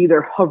IP,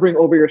 they're hovering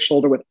over your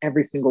shoulder with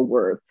every single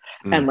word.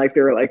 And like,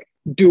 they're like,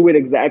 do it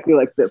exactly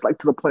like this, like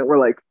to the point where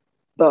like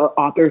the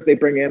authors they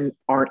bring in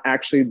aren't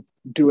actually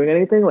doing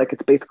anything. Like,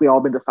 it's basically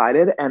all been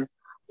decided. And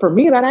for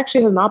me, that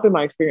actually has not been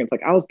my experience.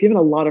 Like, I was given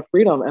a lot of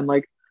freedom, and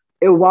like,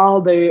 while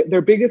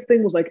their biggest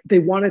thing was like they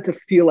wanted to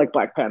feel like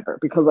Black Panther,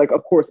 because like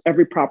of course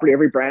every property,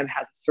 every brand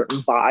has a certain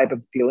vibe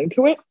and feeling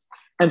to it.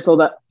 And so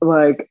that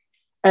like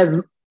as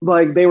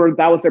like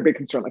that was their big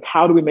concern, like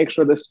how do we make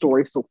sure this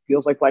story still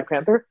feels like Black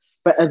Panther,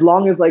 but as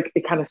long as like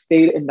it kind of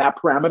stayed in that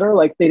parameter,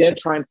 like they didn't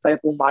try and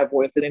stifle my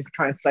voice, they didn't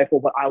try and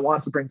stifle what I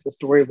want to bring to the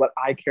story, what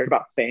I cared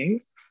about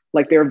saying.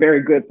 Like they were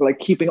very good for like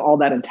keeping all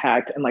that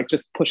intact and like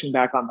just pushing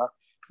back on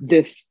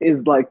this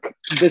is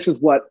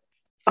what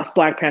a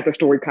Black Panther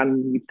story kind of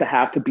needs to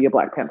have to be a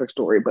Black Panther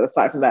story. But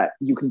aside from that,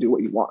 you can do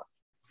what you want.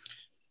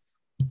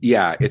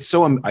 Yeah, it's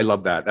so, I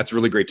love that. That's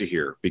really great to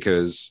hear,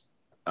 because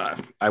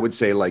I would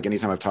say like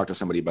anytime I've talked to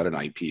somebody about an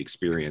IP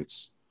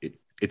experience,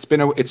 it's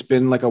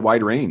been like a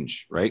wide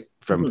range, right?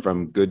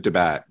 From good to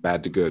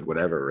bad to good,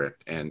 whatever.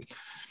 And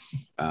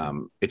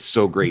it's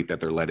so great that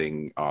they're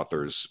letting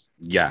authors,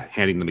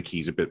 handing them the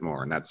keys a bit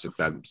more. And that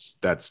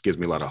gives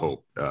me a lot of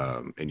hope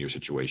in your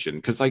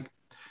situation. Cause like,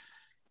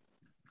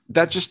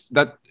 there's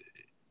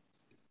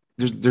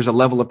a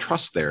level of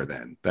trust there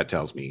then that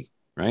tells me,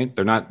 right?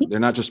 They're not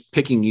just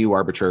picking you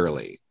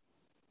arbitrarily.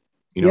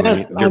 You know what I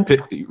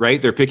mean?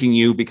 Right? They're picking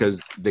you because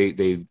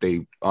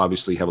they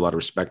obviously have a lot of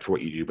respect for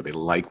what you do, but they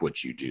like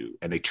what you do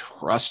and they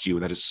trust you.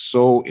 And that is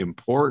so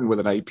important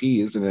with an IP,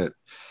 isn't it?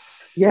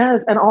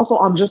 Yes. And also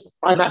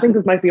and I think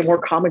this might be a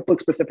more comic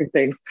book specific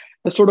thing.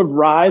 The sort of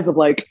rise of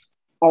like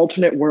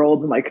alternate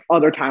worlds and like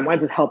other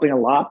timelines is helping a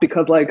lot,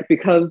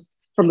 because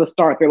from the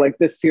start, they're like,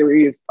 this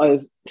series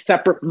is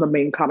separate from the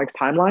main comics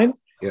timeline.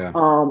 Yeah.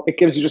 It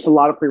gives you just a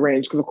lot of free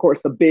range, because of course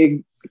the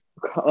big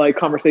like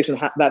conversation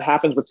that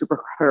happens with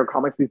superhero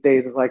comics these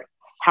days is like,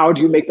 how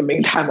do you make the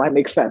main timeline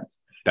make sense?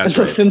 That's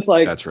right. Since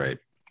like that's right.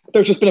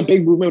 There's just been a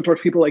big movement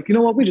towards people like, you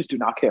know what, we just do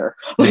not care.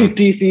 Like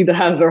DC that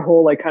has their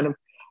whole like kind of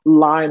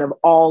line of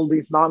all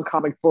these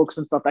non-comic books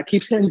and stuff that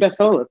keeps hitting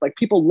bestsellers. Like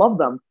people love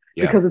them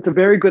because it's a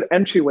very good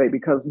entryway,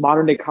 because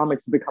modern day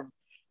comics have become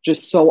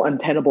just so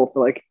untenable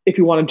for like, if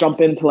you want to jump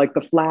into like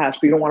the Flash,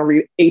 but you don't want to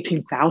read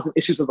 18,000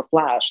 issues of the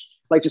Flash,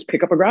 like just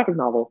pick up a graphic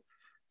novel.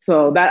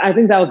 So that, I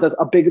think that was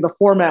the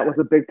format was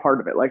a big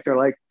part of it. Like they're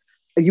like,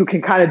 you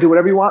can kind of do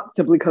whatever you want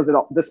simply because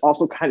this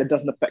also kind of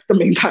doesn't affect the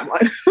main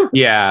timeline.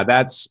 Yeah,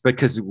 that's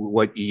because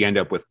what you end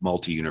up with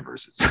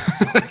multi-universes.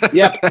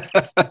 Yep.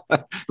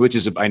 Which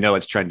is, I know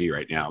it's trendy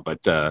right now,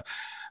 but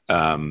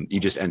you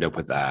just end up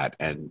with that.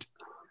 And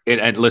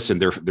listen,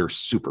 they're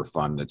super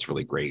fun. It's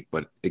really great,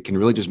 but it can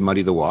really just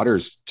muddy the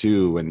waters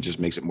too, and just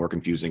makes it more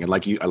confusing. And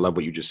I love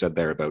what you just said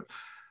there about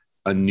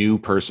a new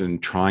person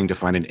trying to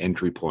find an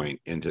entry point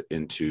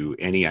into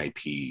any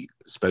IP,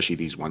 especially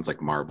these ones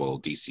like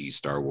Marvel, DC,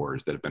 Star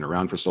Wars that have been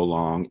around for so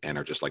long and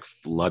are just like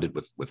flooded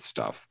with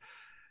stuff,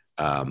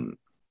 and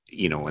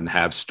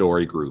have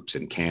story groups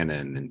and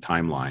canon and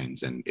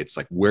timelines. And it's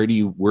like,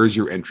 where's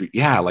your entry?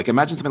 Yeah. Like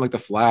imagine something like the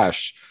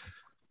Flash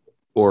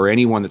or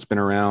anyone that's been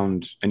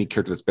around, any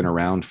character that's been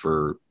around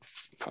for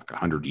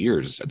 100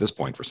 years at this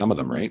point for some of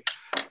them, right?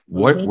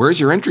 Where's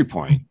your entry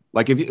point?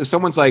 Like if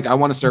someone's like, I'm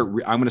going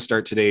to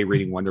start today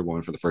reading Wonder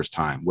Woman for the first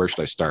time. Where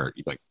should I start?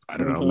 You'd be like, I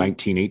don't know,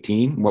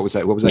 1918. What was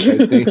that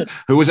guy's name?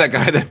 Who was that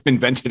guy that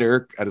invented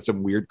her out of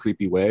some weird,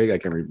 creepy way? I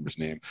can't remember his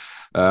name.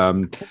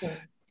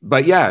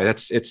 But yeah,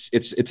 it's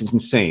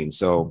insane.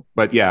 So,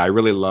 but yeah, I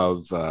really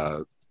love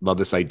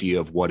this idea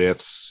of what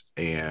ifs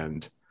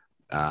and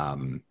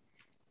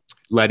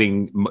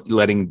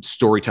letting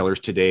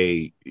storytellers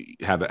today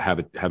have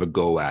a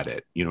go at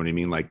it. You know what I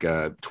mean? Like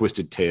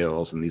Twisted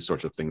Tales and these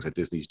sorts of things that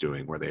Disney's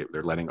doing, where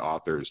they're letting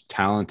authors,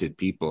 talented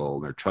people,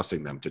 and they're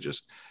trusting them to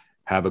just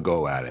have a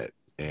go at it.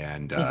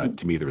 And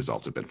to me, the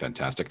results have been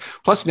fantastic.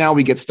 Plus, now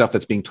we get stuff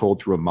that's being told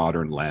through a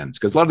modern lens,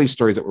 because a lot of these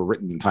stories that were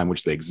written in the time in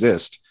which they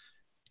exist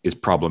is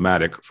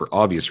problematic for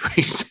obvious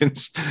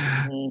reasons.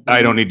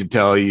 I don't need to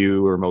tell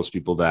you or most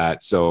people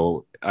that.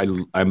 So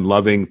I'm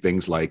loving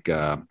things like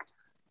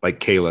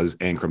Kayla's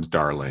Ancrum's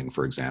Darling,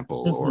 for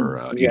example,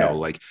 or,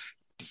 like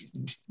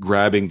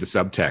grabbing the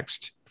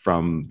subtext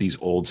from these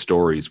old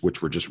stories,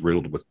 which were just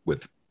riddled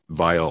with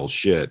vile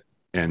shit,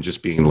 and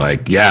just being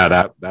like,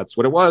 yeah, that's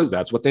what it was.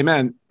 That's what they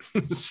meant.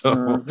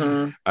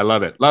 So I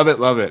love it. Love it.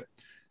 Love it.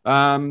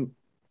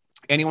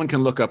 Anyone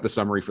can look up the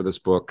summary for this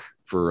book,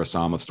 for A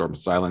Psalm of Storms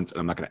and Silence. And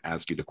I'm not going to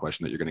ask you the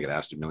question that you're going to get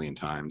asked a million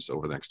times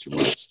over the next 2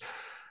 months.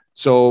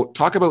 So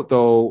talk about,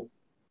 though,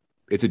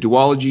 it's a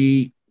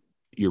duology.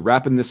 You're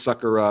wrapping this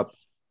sucker up.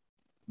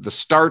 the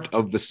start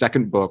of the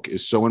second book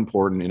is so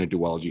important in a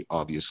duology.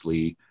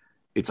 Obviously,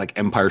 it's like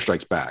Empire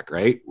Strikes Back,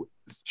 right?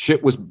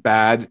 Shit was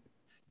bad.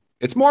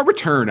 It's more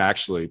Return,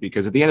 actually,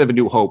 because at the end of A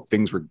New Hope,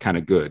 things were kind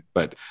of good.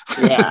 But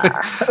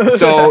Yeah.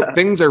 so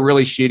things are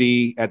really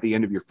shitty at the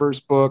end of your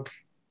first book,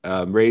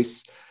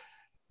 Race.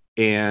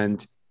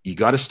 And you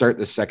got to start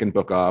the second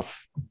book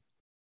off.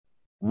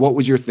 What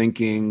was your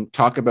thinking?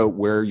 Talk about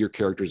where your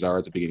characters are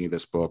at the beginning of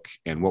this book,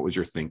 and what was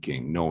your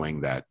thinking,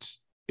 knowing that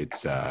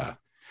it's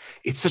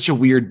such a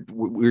weird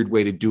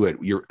way to do it.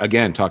 You're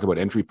again talk about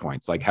entry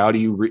points. Like how do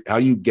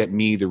you get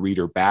me, the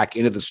reader, back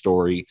into the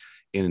story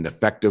in an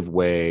effective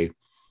way?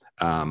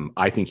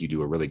 I think you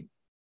do a really.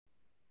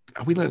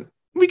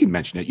 We can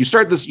mention it. You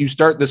start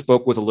this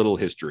book with a little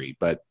history,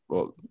 but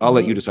I'll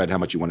let you decide how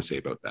much you want to say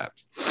about that.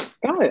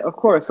 Got it, of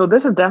course. So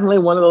this is definitely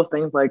one of those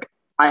things like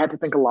I had to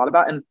think a lot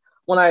about. And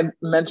when I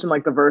mentioned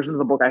like the versions of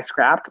the book I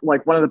scrapped,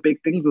 like one of the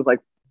big things was like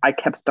I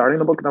kept starting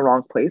the book in the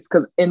wrong place,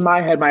 because in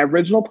my head, my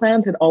original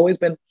plans had always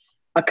been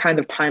a kind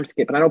of time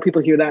skip. And I know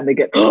people hear that and they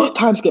get, oh,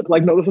 time skip.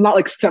 Like, no, this is not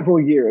like several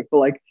years, but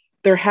like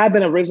there had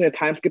been originally a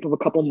time skip of a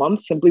couple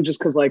months, simply just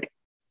because like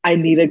I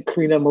needed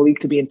Karina and Malik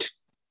to be in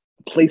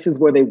places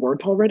where they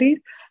weren't already.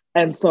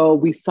 And so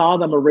we saw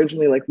them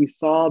originally, like we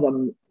saw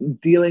them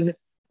dealing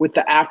with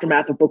the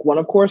aftermath of book one,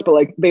 of course, but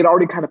like they'd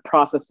already kind of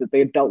processed it. They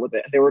had dealt with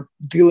it and they were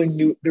dealing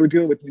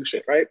with new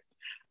shit, right?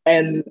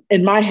 And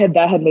in my head,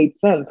 that had made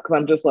sense, because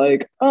I'm just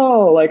like,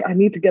 oh, like I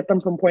need to get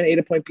them from point A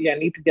to point B. I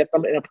need to get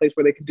them in a place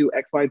where they can do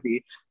X, Y,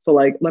 Z. So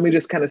like, let me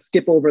just kind of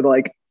skip over the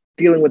like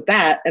dealing with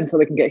that, and so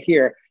they can get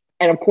here.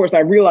 And of course, I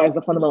realized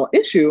the fundamental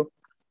issue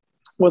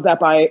was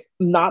that by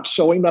not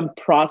showing them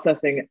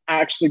processing,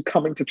 actually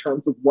coming to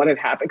terms with what had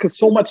happened, because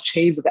so much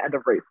changed at the end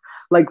of Race,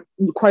 like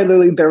quite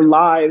literally their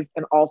lives,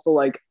 and also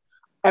like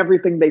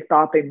everything they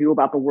thought they knew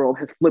about the world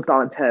has flipped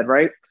on its head,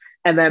 right?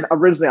 And then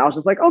originally I was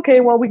just like,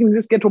 okay, well, we can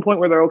just get to a point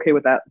where they're okay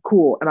with that.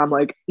 Cool. And I'm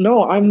like,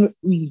 no,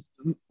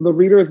 the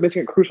reader is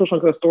missing a crucial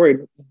chunk of the story,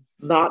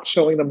 not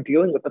showing them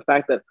dealing with the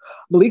fact that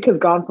Malik has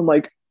gone from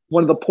like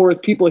one of the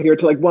poorest people here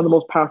to like one of the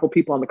most powerful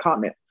people on the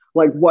continent.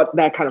 Like what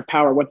that kind of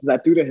power, what does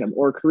that do to him?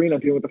 Or Karina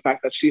dealing with the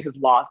fact that she has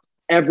lost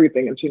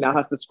everything and she now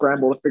has to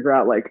scramble to figure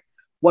out like,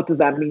 what does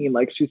that mean?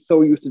 Like she's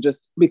so used to just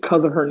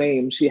because of her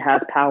name, she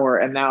has power,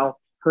 and now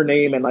her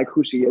name and like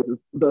who she is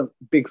the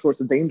big source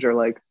of danger.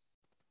 Like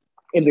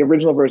in the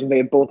original version, they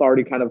had both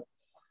already kind of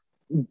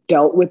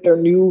dealt with their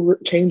new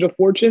change of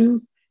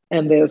fortunes.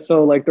 And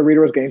so like the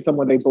reader was getting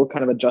somewhere they both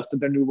kind of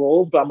adjusted their new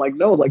roles. But I'm like,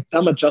 no, like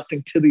them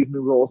adjusting to these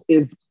new roles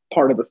is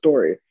part of the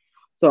story.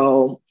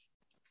 So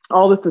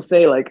all this to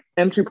say, like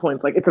entry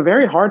points, like it's a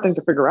very hard thing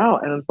to figure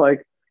out. And it's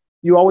like,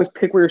 you always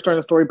pick where you're starting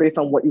a story based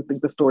on what you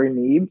think the story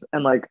needs.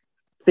 And like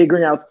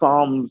figuring out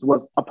Psalms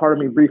was a part of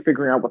me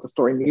refiguring out what the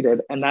story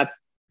needed. And that's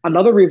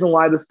another reason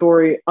why the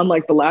story,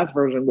 unlike the last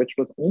version, which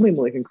was only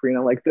Malik and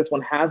Karina, like this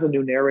one has a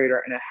new narrator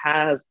and it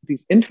has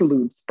these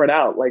interludes spread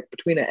out like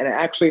between it. And it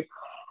actually,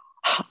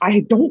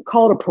 I don't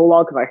call it a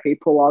prologue because I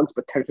hate prologues,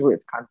 but technically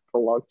it's kind of a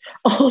prologue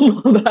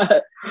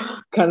that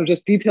kind of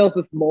just details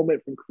this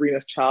moment from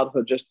Karina's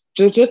childhood, just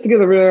to give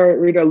the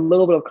reader a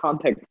little bit of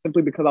context,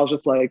 simply because I was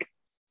just like,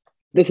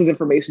 this is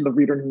information the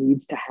reader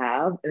needs to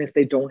have. And if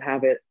they don't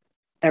have it,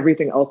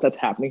 everything else that's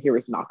happening here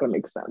is not going to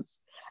make sense.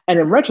 And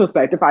in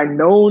retrospect, if I'd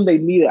known they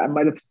need it, I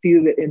might have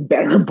seen it in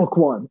better in book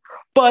one.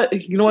 But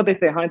you know what they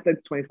say,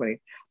 hindsight's 20/20.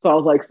 So I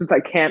was like, since I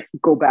can't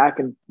go back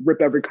and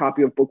rip every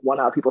copy of book one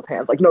out of people's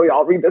hands, like, no,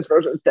 y'all read this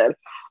version instead.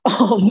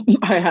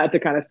 I had to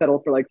kind of settle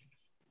for like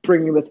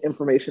bringing this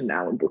information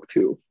now in book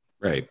two.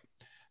 Right.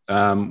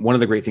 One of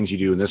the great things you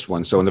do in this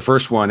one. So in the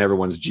first one,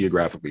 everyone's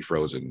geographically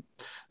frozen.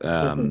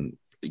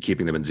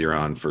 Keeping them in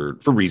Xeron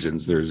for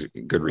reasons. There's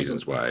good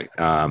reasons why.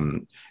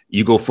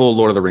 You go full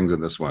Lord of the Rings in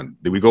this one.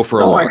 We go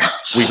for a walk.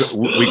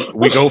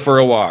 We go for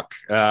a walk.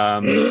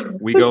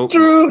 We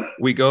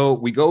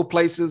go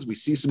places. We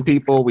see some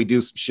people. We do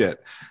some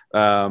shit.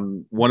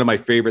 One of my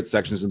favorite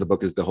sections in the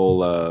book is the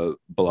whole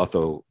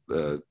Balotho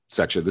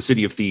section, the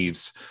City of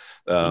Thieves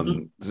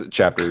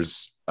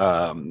chapters.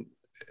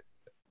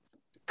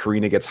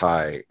 Karina gets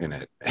high in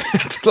it.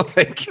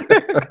 Like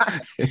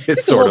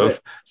it's sort of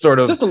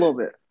just a little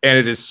bit. And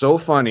it is so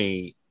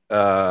funny.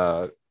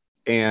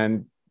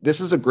 And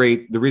this is one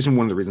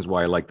of the reasons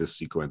why I like this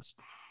sequence.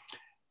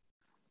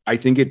 I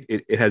think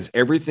it has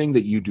everything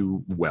that you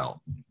do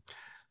well.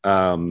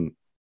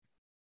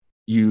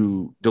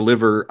 You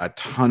deliver a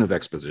ton of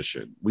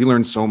exposition. We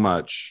learn so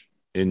much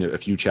in a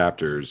few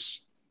chapters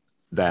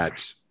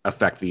that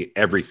affect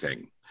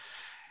everything.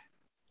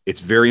 It's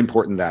very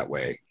important that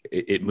way.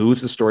 It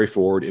moves the story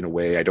forward in a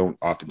way I don't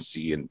often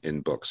see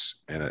in books,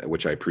 and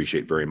which I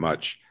appreciate very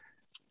much.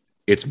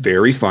 It's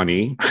very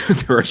funny.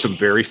 There are some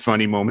very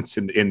funny moments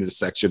in this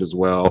section as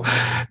well.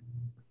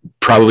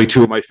 Probably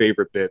two of my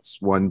favorite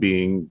bits. One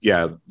being,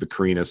 the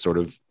Karina sort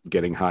of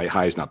getting high.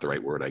 High is not the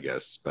right word, I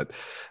guess, but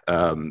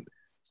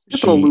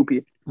just a little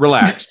loopy.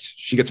 Relaxed.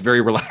 She gets very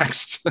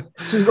relaxed.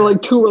 She's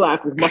like too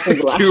relaxed.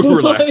 Too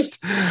relaxed.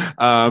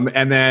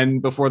 And then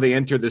before they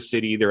enter the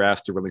city, they're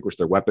asked to relinquish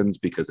their weapons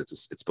because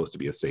it's supposed to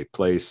be a safe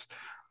place.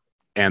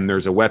 and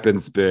there's a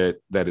weapons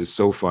bit that is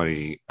so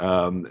funny.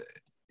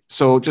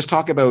 So just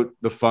talk about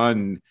the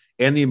fun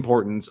and the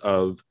importance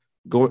of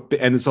go.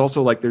 And it's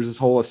also like there's this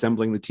whole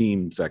assembling the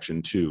team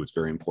section too. It's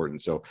very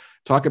important. So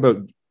talk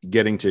about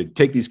getting to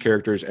take these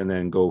characters and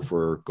then go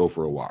for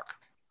a walk.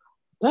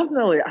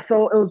 Definitely.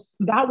 So it was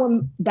that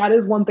one. That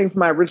is one thing from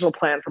my original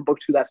plan for book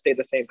 2 that stayed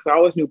the same, because I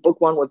always knew book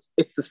 1 was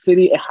it's the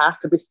city. It has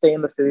to be stay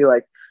in the city.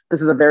 Like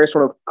this is a very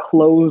sort of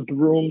closed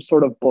room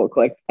sort of book.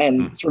 Like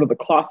and sort of the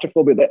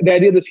claustrophobia. The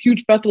idea this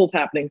huge festival is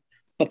happening,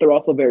 but they're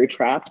also very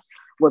trapped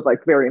was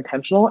like very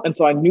intentional. And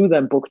so I knew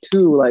then book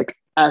 2, like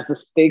as the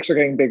stakes are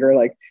getting bigger,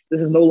 like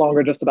this is no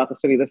longer just about the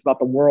city. This is about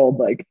the world.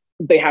 Like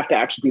they have to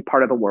actually be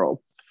part of the world.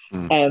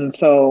 And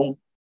so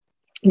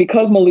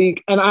because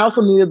Malik, and I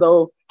also needed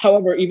though.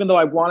 However, even though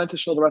I wanted to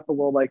show the rest of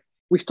the world, like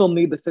we still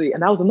need the city.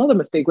 And that was another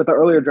mistake with the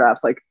earlier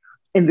drafts. Like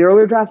in the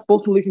earlier drafts,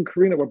 both Malik and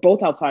Karina were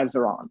both outside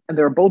Zeron, and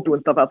they were both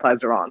doing stuff outside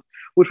Zeron,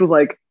 which was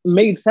like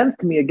made sense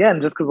to me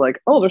again, just because like,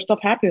 oh, there's stuff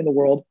happening in the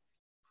world.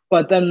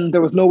 But then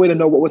there was no way to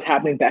know what was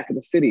happening back in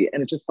the city.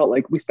 And it just felt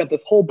like we spent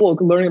this whole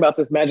book learning about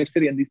this magic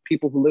city and these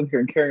people who live here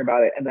and caring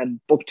about it. And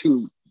then book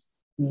 2,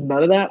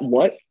 none of that.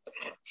 What?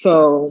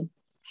 So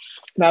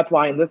that's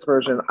why in this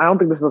version, I don't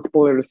think this is a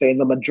spoiler to say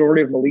the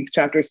majority of Malik's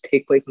chapters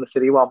take place in the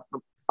city, while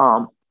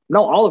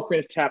no, all of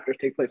Karina's chapters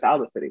take place out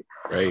of the city.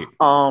 Right.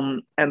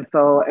 And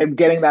so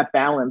getting that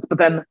balance. But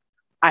then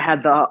I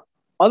had the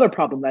other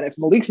problem that if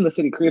Malik's in the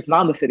city, Karina's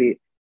not in the city,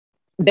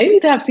 they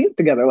need to have scenes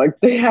together. Like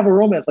they have a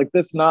romance, like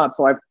this not.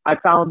 So I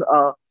found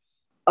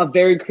a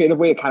very creative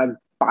way to kind of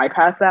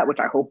bypass that, which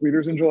I hope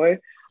readers enjoy.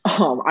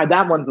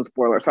 That one's a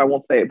spoiler, so I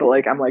won't say it, but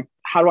like I'm like,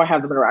 how do I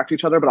have them interact with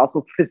each other, but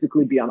also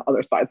physically be on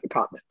other sides of the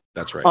continent?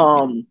 That's right.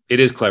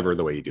 It is clever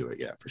the way you do it,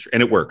 yeah, for sure,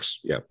 and it works.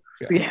 Yeah.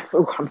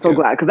 So I'm so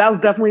glad, because that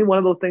was definitely one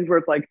of those things where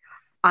it's like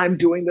I'm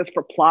doing this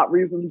for plot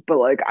reasons, but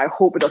like I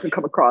hope it doesn't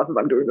come across as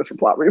I'm doing this for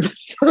plot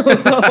reasons.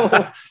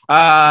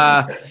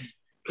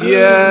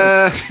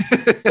 Yeah.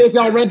 If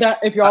y'all read that,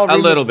 a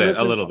little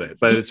bit,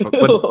 but it's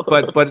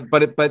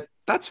but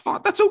that's fine.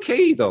 That's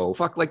okay though.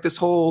 Fuck, like this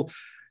whole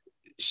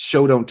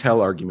show don't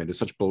tell argument is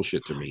such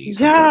bullshit to me.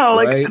 Yeah,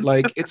 like, right?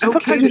 Like it's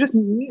okay. You just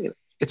need it.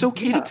 It's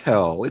okay to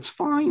tell. It's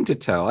fine to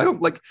tell. I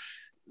don't like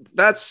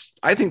that's.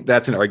 I think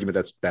that's an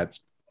argument that's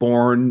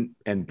born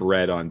and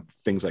bred on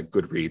things like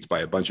Goodreads by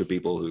a bunch of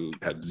people who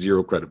had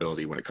zero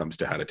credibility when it comes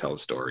to how to tell a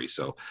story.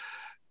 So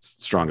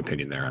strong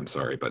opinion there. I'm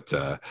sorry, but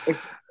no,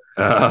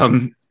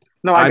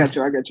 I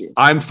got you.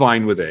 I'm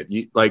fine with it.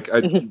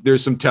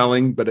 There's some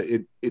telling, but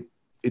it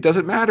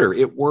doesn't matter.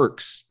 It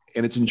works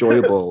and it's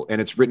enjoyable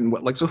and it's written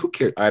like, so who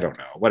cares? I don't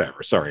know.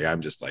 Whatever. Sorry.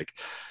 I'm just like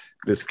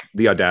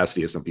the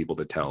audacity of some people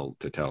to tell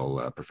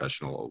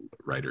professional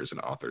writers and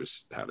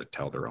authors how to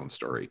tell their own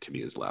story to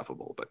me is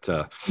laughable.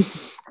 But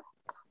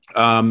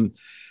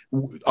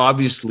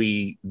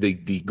obviously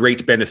the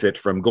great benefit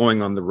from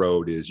going on the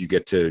road is you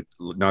get to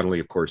not only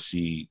of course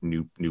see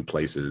new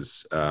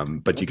places,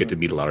 but you get to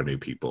meet a lot of new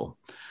people.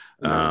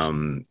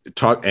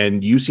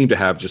 And you seem to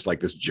have just like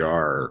this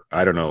jar.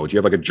 I don't know. Do you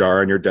have like a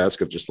jar on your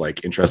desk of just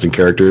like interesting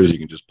characters you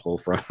can just pull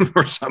from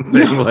or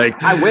something?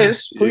 Like I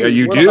wish. Yeah,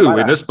 you do.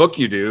 In this book,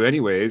 you do.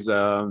 Anyways,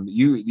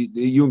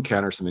 you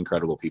encounter some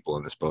incredible people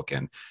in this book,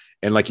 and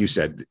like you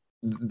said,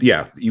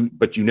 yeah,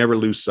 but you never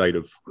lose sight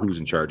of who's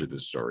in charge of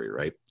this story,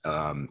 right?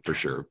 For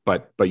sure.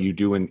 But you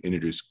do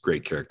introduce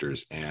great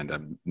characters, and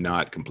I'm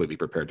not completely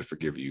prepared to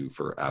forgive you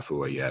for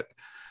Afua yet.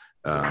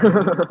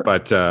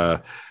 But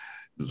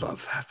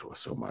love Afua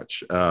so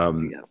much.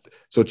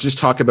 So just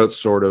talk about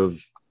sort of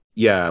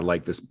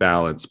like this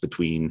balance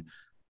between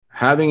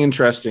having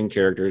interesting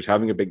characters,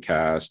 having a big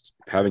cast,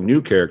 having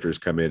new characters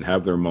come in,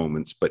 have their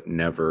moments, but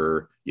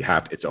never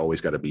it's always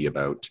got to be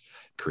about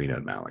Karina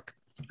and Malik.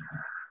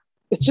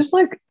 It's just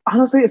like,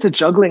 honestly, it's a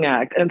juggling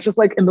act. And it's just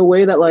like in the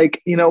way that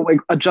like, like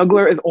a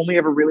juggler is only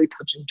ever really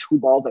touching 2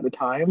 balls at a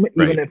time,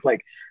 even if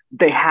like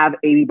they have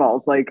 80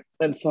 balls. Like,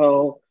 and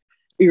so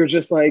you're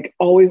just like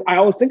I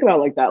always think about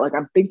it like that. Like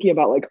I'm thinking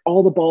about like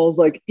all the balls,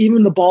 like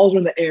even the balls are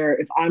in the air.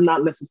 If I'm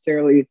not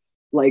necessarily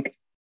like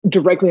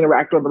directly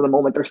interacting with them in the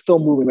moment, they're still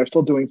moving, they're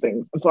still doing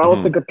things. And so I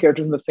always think of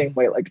characters in the same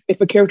way. Like if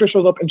a character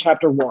shows up in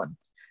chapter 1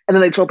 and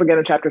then they show up again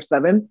in chapter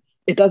 7,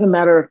 it doesn't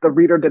matter if the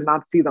reader did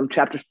not see them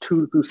chapters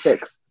 2 through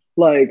 6.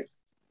 Like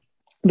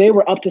they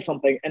were up to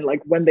something, and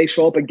like when they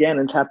show up again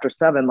in chapter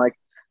 7, like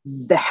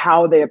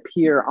how they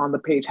appear on the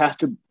page has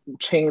to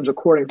change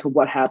according to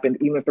what happened,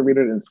 even if the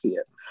reader didn't see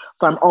it.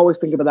 So I'm always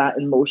thinking of that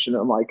in motion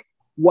and like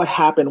what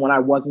happened when I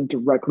wasn't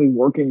directly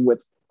working with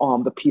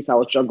the piece I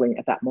was juggling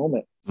at that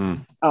moment.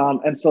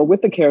 And so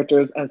with the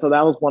characters, and so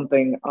that was one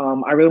thing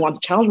I really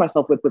wanted to challenge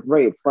myself with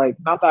Wraiths. Like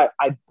not that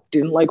I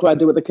didn't like what I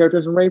did with the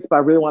characters in Wraiths, but I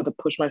really wanted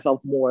to push myself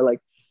more. Like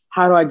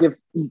how do I give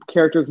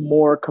characters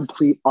more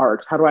complete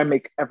arcs? How do I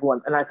make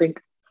everyone? And I think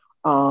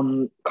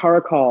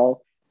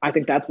Caracal, I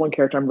think that's one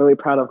character I'm really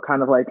proud of.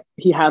 Kind of like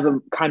he has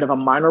a kind of a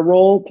minor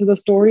role to the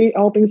story,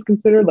 all things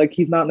considered. Like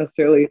he's not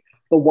necessarily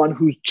the one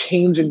who's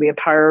changing the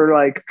entire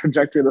like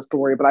trajectory of the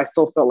story, but I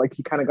still felt like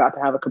he kind of got to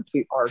have a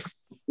complete arc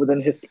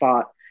within his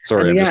spot.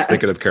 Sorry, And I'm yeah, just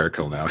thinking of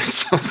Caracol now.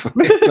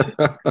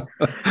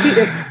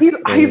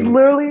 he's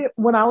literally,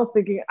 when I was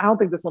thinking, I don't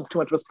think this one's too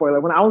much of a spoiler.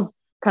 When I was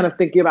kind of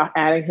thinking about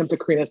adding him to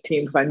Karina's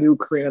team, because I knew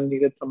Karina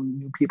needed some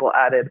new people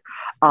added,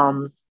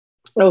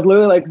 I was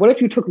literally like, what if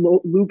you took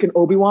Luke and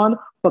Obi-Wan,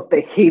 but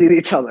they hated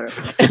each other?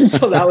 And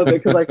so that was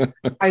it. Because like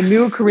I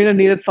knew Karina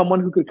needed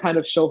someone who could kind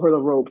of show her the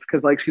ropes,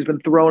 because like she's been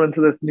thrown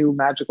into this new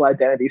magical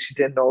identity she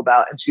didn't know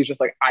about. And she's just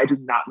like, I do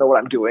not know what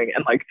I'm doing.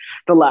 And like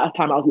the last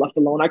time I was left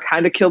alone, I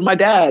kind of killed my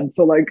dad.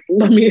 So like,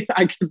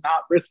 I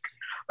cannot risk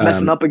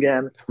messing up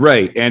again.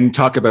 Right. And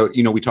talk about,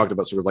 we talked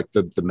about sort of like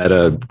the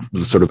meta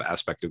sort of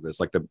aspect of this,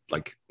 like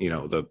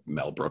the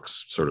Mel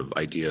Brooks sort of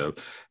idea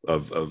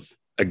of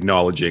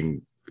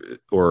acknowledging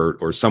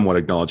or somewhat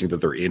acknowledging that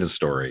they're in a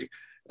story.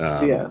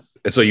 And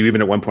so you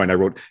even at one point I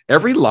wrote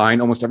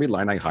almost every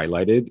line I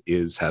highlighted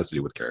has to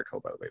do with Caracol,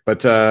 by the way.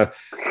 But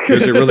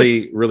there's a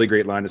really, really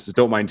great line. It says,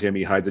 "Don't mind him.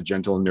 He hides a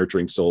gentle and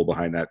nurturing soul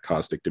behind that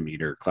caustic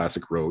demeanor.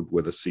 Classic road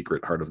with a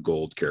secret heart of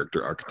gold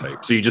character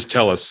archetype." So you just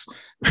tell us,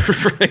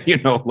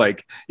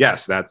 like,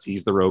 yes,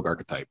 he's the rogue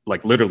archetype.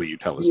 Like literally, you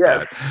tell us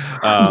that.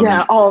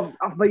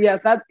 But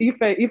yes, that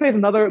Ife is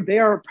another.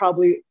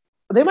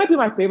 They might be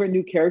my favorite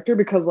new character,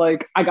 because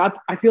like I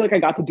feel like I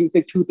got to do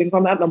two things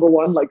on that. Number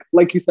one,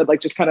 like you said, like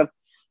just kind of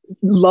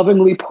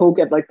lovingly poke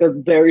at like the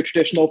very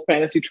traditional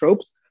fantasy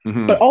tropes,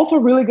 but also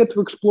really get to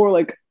explore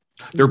like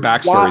their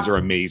backstories are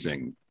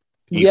amazing.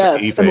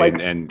 Ife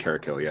and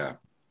Caracol,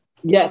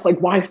 yes, like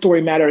why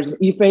story matters. And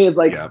Ife is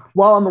like,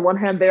 while on the one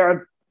hand they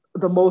are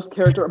the most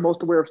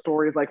aware of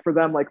stories, like for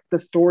them, like the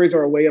stories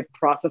are a way of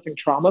processing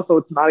trauma, so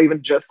it's not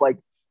even just like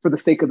for the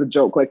sake of the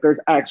joke. Like there's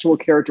actual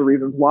character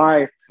reasons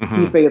why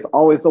Ife is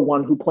always the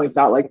one who points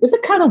out, like, is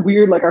it kind of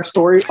weird, like our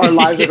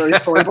lives are very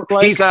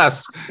storybook-like? He's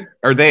us.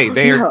 Or they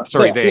are,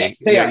 sorry, they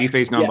are.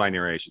 Ife's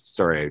non-binary.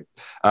 Sorry.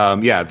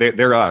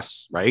 They're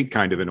us, right?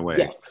 Kind of in a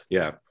way.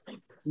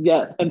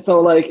 Yes. And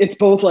so like it's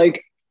both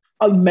like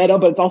a meta,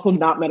 but it's also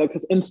not meta,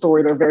 because in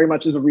story there very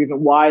much is a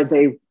reason why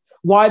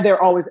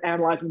they're always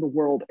analyzing the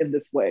world in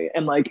this way.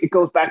 And like it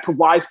goes back to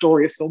why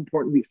story is so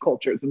important in these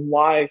cultures, and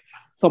why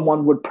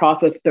someone would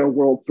process their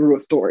world through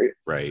a story.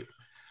 Right.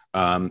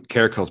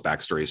 Caracol's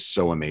backstory is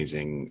so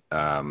amazing.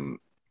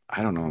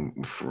 I don't know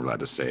if we're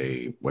allowed to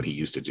say what he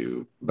used to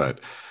do, but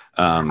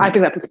I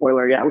think that's a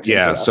spoiler.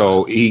 Yeah.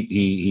 So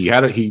he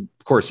had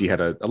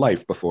a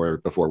life before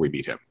we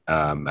meet him,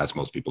 as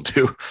most people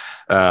do.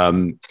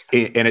 And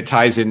it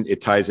ties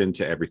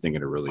into everything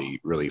in a really,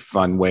 really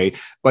fun way,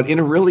 but in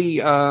a really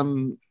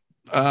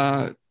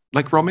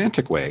like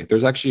romantic way.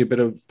 There's actually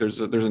there's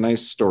a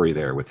nice story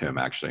there with him,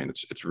 actually, and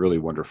it's really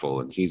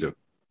wonderful. And he's a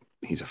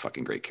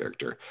fucking great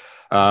character.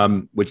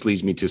 Which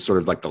leads me to sort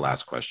of like the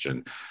last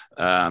question.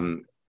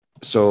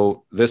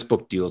 So this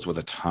book deals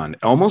with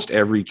almost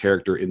every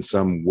character in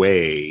some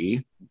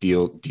way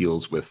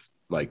deals with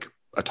like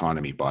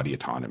autonomy, body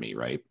autonomy,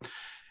 right?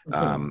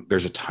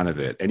 There's a ton of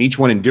it, and each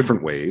one in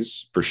different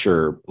ways, for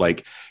sure.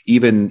 Like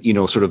even,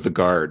 sort of the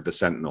guard, the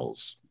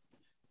sentinels,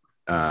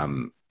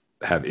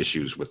 have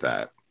issues with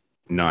that,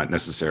 not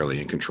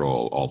necessarily in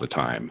control all the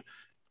time.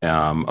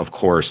 Of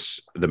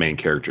course, the main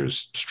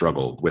characters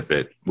struggle with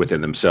it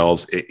within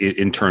themselves,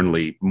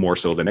 internally more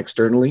so than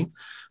externally.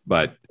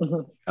 But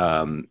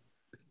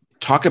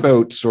talk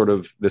about sort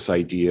of this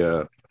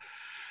idea,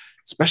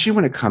 especially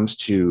when it comes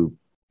to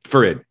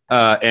Farid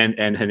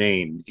and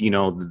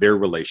Hanane, their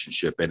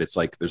relationship. And it's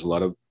like there's a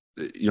lot of,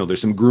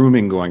 there's some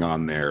grooming going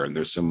on there, and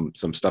there's some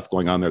stuff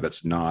going on there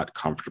that's not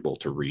comfortable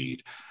to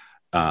read.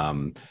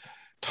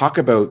 Talk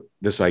about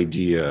this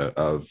idea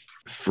of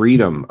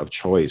freedom of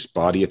choice,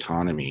 body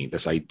autonomy,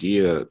 this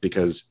idea,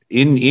 because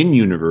in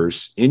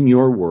universe, in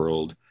your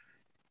world,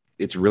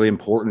 it's really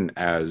important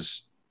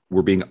as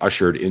we're being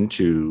ushered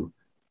into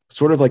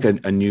sort of like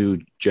a new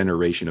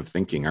generation of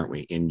thinking, aren't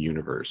we, in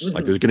universe?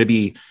 Like there's going to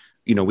be,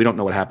 we don't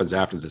know what happens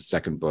after the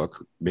second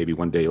book. Maybe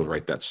one day you'll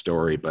write that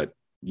story, but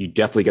you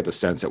definitely get the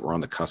sense that we're on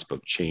the cusp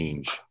of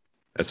change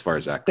as far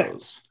as that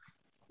goes.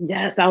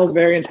 Yes, that was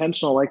very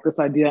intentional. Like this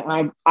idea,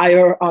 I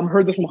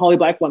heard this from Holly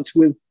Black once,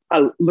 who is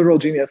a literal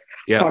genius,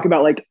 talking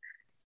about like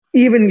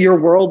even your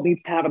world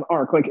needs to have an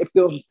arc. Like it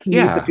needs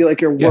to feel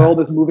like your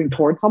world is moving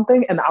towards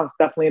something. And that was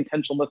definitely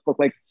intentional in this book.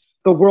 Like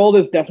the world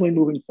is definitely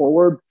moving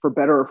forward, for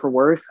better or for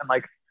worse, and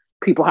like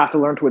people have to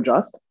learn to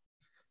adjust.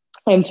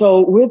 And so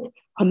with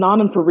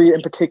Hanaan and Farid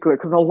in particular,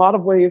 because in a lot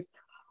of ways,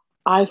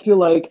 I feel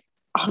like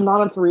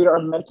Hanaan and Farid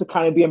are meant to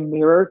kind of be a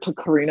mirror to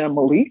Karina and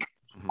Malik.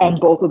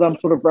 And both of them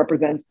sort of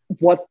represent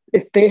what,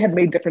 if they had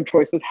made different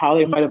choices, how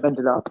they might have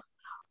ended up.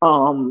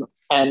 And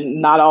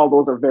not all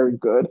those are very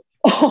good.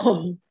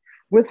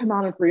 With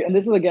Hanaan and Farid, and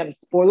this is, again,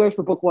 spoilers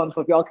for book one, so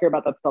if y'all care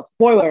about that stuff,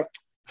 spoiler.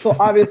 So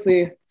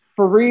obviously,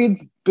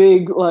 Farid's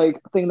big like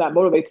thing that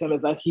motivates him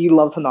is that he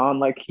loves Hanaan.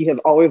 Like he has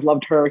always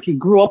loved her. He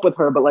grew up with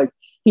her, but like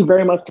he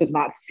very much does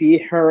not see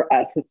her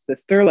as his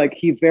sister. Like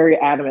he's very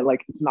adamant,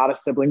 like it's not a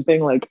sibling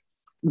thing. Like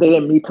they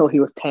didn't meet till he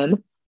was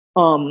 10.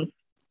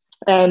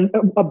 And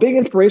a big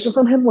inspiration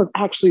from him was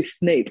actually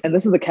Snape. And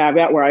this is a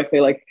caveat where I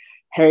say, like,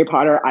 Harry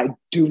Potter, I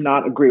do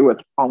not agree with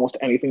almost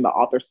anything the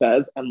author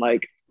says. And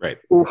like Right.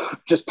 oof,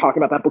 just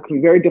talking about that book can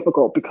be very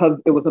difficult because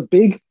it was a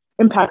big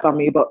impact on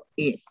me. But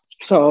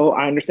so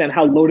I understand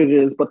how loaded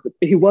it is. But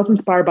he was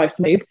inspired by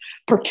Snape,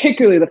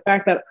 particularly the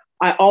fact that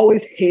I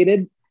always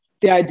hated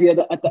the idea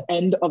that at the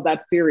end of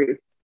that series,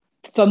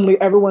 suddenly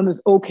everyone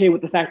is okay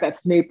with the fact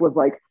that Snape was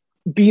like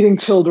beating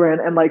children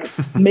and like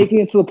making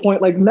it to the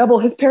point like Neville,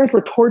 his parents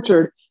were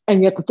tortured,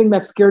 and yet the thing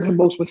that scared him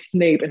most was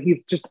Snape, and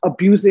he's just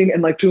abusing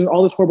and like doing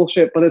all this horrible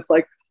shit. But it's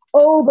like,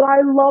 oh, but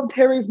I loved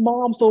Harry's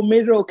mom, so it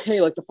made it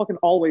okay, like the fucking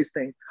always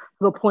thing,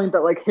 to the point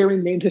that like Harry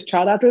named his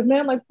child after his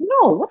man. Like,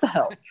 no, what the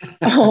hell?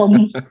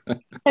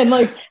 And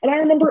like, and I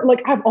remember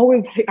like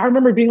I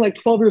remember being like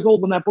 12 years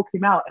old when that book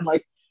came out, and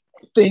like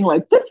saying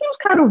like, this seems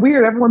kind of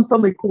weird. Everyone's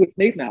suddenly cool with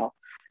Snape now.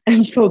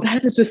 And so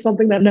that is just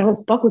something that never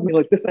stuck with me.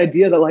 Like this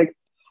idea that like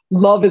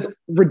love is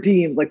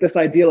redeemed, like this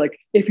idea, like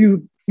if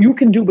you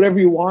can do whatever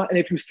you want, and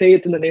if you say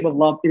it's in the name of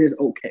love, it is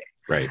okay.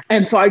 Right.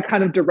 And so I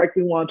kind of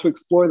directly want to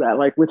explore that.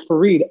 Like with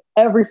Farid,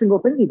 every single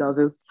thing he does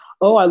is,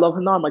 oh, I love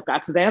Hanan. Like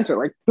that's his answer.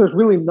 Like there's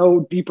really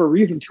no deeper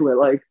reason to it.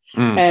 Like,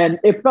 and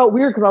it felt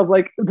weird because I was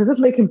like, does this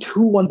make him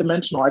too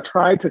one-dimensional? I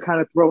tried to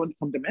kind of throw in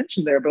some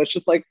dimension there, but it's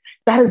just like,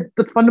 that is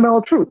the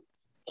fundamental truth.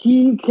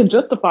 He can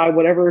justify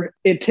whatever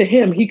it to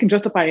him. He can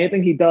justify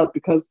anything he does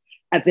because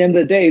at the end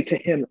of the day, to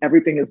him,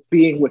 everything is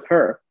being with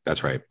her.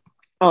 That's right.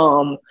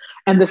 And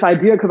this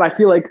idea, because I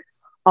feel like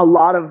a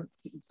lot of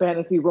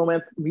fantasy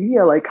romance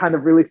media like kind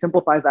of really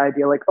simplifies the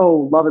idea, like,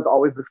 oh, love is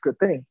always this good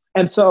thing.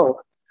 And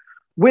so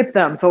with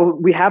them, so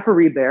we have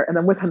Farid there, and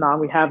then with Hanan,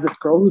 we have this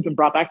girl who's been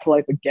brought back to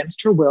life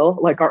against her will,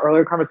 like our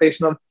earlier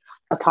conversation of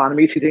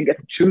autonomy. She didn't get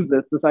to choose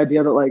this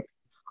idea that like,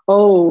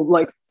 oh,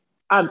 like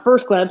on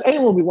first glance,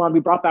 anyone we want to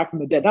be brought back from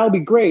the dead, that would be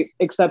great,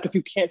 except if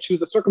you can't choose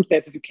the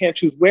circumstances, you can't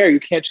choose where, you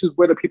can't choose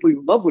where the people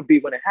you love would be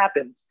when it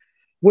happens.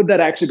 Would that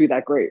actually be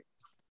that great?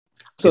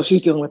 So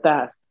she's dealing with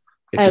that.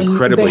 It's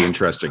incredibly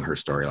interesting, her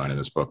storyline in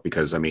this book,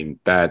 because I mean,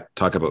 that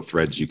talk about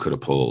threads you could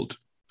have pulled.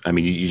 I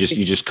mean, you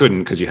just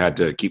couldn't, because you had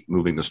to keep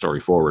moving the story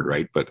forward,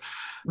 right? But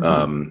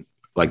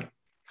like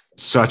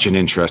such an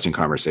interesting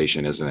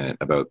conversation, isn't it,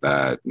 about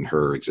that and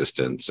her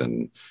existence?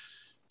 And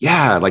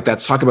yeah, like we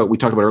talked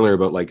about earlier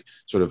about like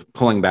sort of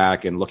pulling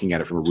back and looking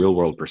at it from a real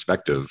world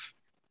perspective.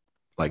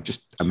 Like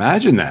just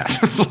imagine that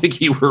like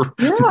you were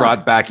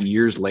brought back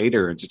years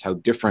later, and just how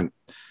different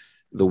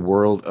the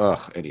world.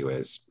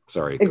 Anyways,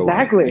 sorry.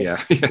 Exactly.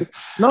 Yeah.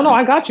 No,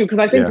 I got you. Because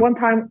I think one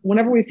time,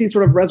 whenever we see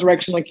sort of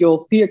resurrection, like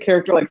you'll see a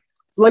character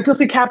like you'll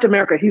see Captain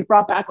America. He's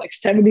brought back like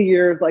 70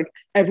 years. Like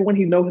everyone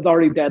he knows is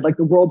already dead. Like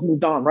the world's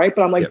moved on, right?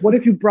 But I'm like, what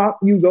if you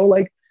go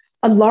like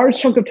a large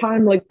chunk of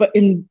time, like, but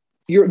in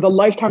the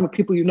lifetime of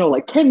people you know,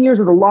 like 10 years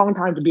is a long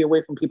time to be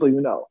away from people you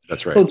know.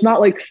 That's right. So it's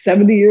not like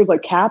 70 years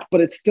like Cap, but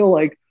it's still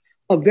like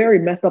a very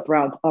messed up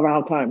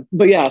around time.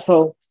 But yeah,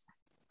 so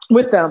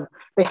with them,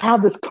 they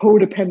have this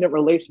codependent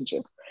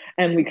relationship,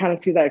 and we kind of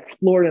see that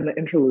explored in the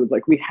interludes.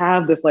 Like we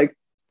have this, like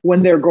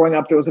when they're growing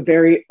up, it was a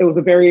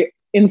very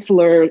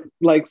insular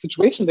like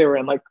situation they were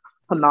in. Like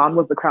Hanan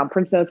was the crown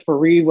princess,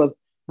 Farid was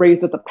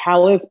raised at the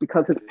palace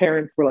because his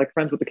parents were like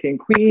friends with the king and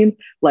queen.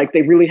 Like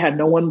they really had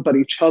no one but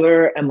each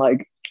other, and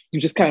like you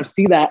just kind of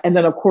see that. And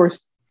then of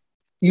course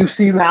you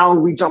see, now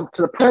we jump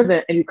to the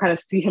present and you kind of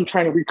see him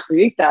trying to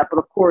recreate that. But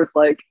of course,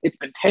 like it's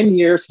been 10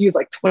 years. He's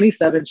like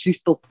 27. She's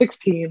still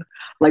 16.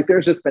 Like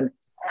there's just been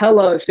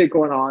hella shit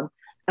going on.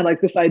 And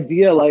like this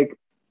idea, like,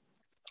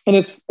 and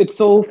it's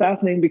so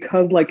fascinating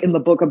because like in the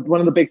book, one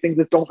of the big things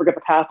is don't forget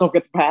the past, don't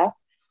forget the past.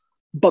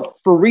 But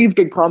Farid's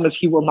big problem is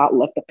he will not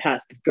let the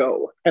past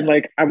go. And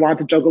like, I want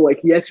to juggle,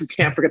 like, yes, you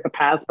can't forget the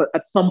past, but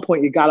at some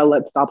point you got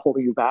to stop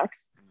holding you back.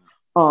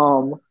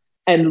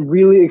 And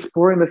really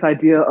exploring this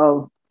idea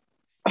of,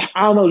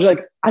 I don't know,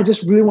 like, I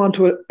just really want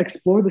to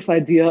explore this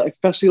idea,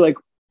 especially like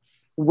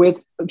with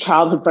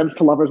childhood friends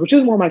to lovers, which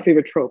is one of my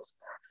favorite tropes.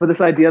 But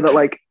this idea that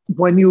like,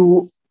 when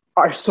you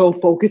are so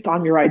focused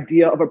on your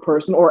idea of a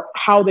person or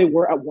how they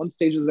were at one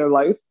stage of their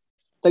life,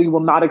 that you will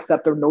not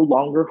accept they're no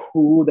longer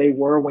who they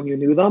were when you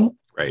knew them.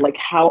 Right. Like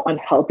how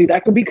unhealthy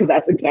that could be, because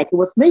that's exactly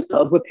what Snape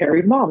does with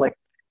Harry's mom. Like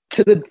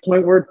to the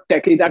point where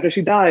decades after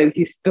she died,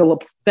 he's still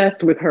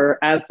obsessed with her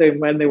as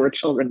when they were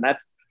children.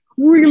 That's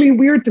really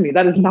weird to me.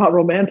 That is not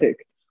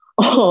romantic.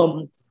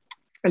 And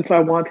so I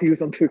want to use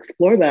them to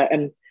explore that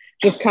and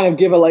just kind of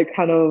give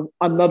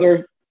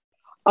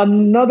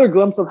another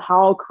glimpse of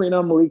how Karina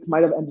and Malik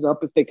might have ended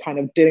up if they kind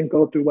of didn't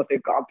go through what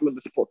they've gone through in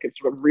this book and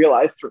sort of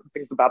realize certain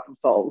things about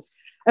themselves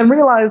and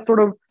realize sort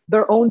of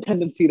their own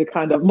tendency to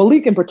kind of,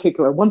 Malik in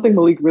particular, one thing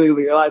Malik really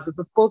realizes in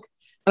this book,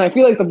 and I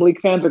feel like the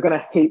Malik fans are going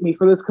to hate me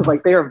for this because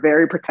like they are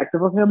very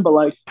protective of him, but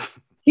like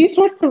he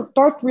starts to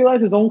realize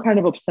his own kind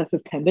of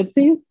obsessive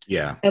tendencies.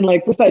 Yeah. And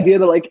like this idea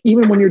that like,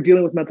 even when you're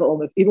dealing with mental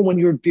illness, even when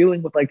you're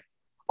dealing with like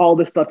all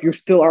this stuff, you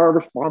still are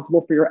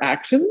responsible for your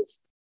actions.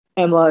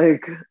 And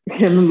like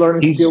him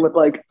learning to deal with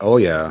like, oh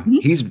yeah,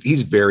 he's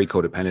very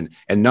codependent,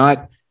 and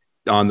not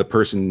on the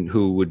person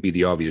who would be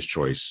the obvious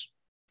choice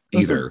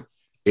either.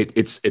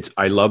 It's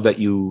I love that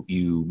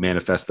you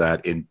manifest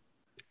that in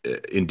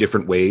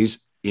different ways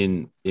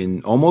in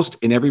almost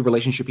in every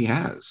relationship he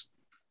has.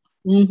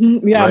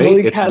 Yeah, right?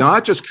 Malik It's has.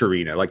 not just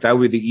Karina. Like that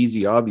would be the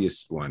easy,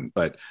 obvious one,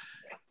 but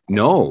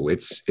no,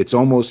 it's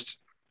almost.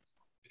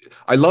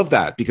 I love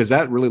that because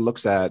that really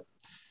looks at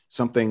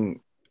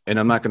something. And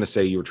I'm not going to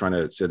say you were trying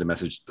to send a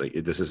message like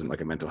this isn't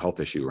like a mental health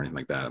issue or anything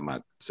like that. I'm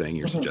not saying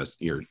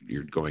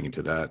you're going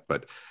into that,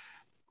 but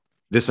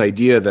this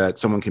idea that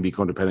someone can be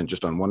codependent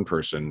just on one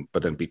person,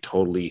 but then be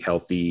totally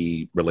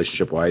healthy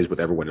relationship wise with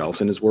everyone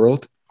else in his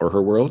world or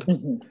her world,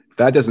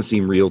 that doesn't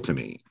seem real to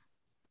me.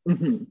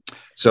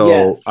 So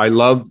Yes.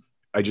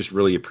 I just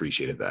really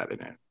appreciated that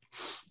in it.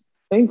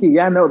 Thank you.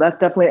 Yeah, no, that's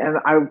definitely, and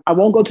I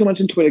won't go too much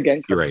into it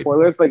again You're because right.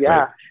 spoilers, but yeah,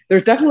 Right.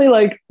 there's definitely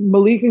like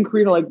Malik and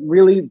Karina, like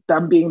really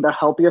them being the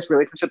healthiest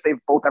relationship they've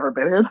both ever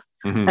been in.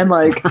 And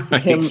like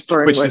Right. him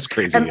starting Which with, is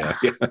crazy. and Yeah.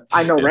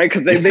 I know, right?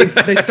 Because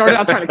they started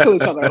out trying to kill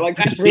each other. Like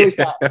that's really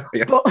sad.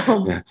 Yeah. But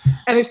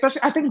and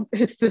especially I think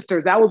his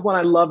sisters, that was one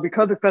I love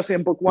because especially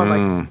in book one,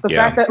 like the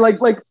fact that like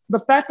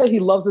the fact that he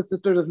loves his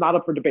sisters is not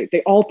up for debate.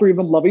 They all three of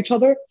them love each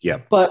other.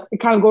 Yeah. But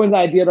it kind of going to the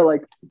idea that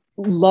like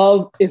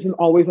love isn't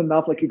always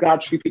enough. Like you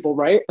gotta treat people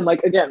right. And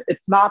like again,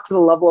 it's not to the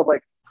level of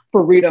like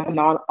for Rita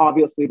Hanan,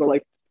 obviously, but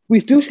like we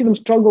do see them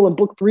struggle in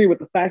book 3 with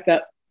the fact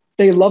that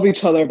they love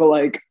each other, but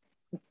like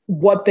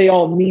what they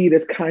all need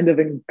is kind of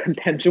in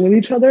contention with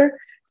each other.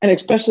 And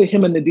especially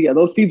him and Nadia,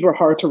 those scenes were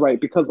hard to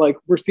write because like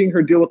we're seeing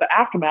her deal with the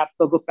aftermath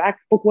of the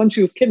fact book 1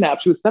 she was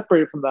kidnapped, she was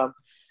separated from them.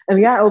 And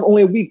yeah, it was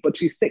only a week, but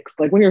she's 6.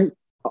 Like when you're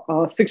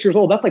 6 years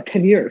old, that's like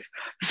 10 years.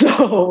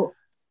 So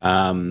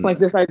like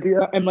this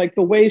idea and like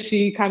the way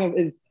she kind of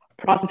is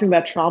processing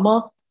that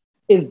trauma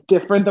is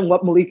different than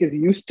what Malik is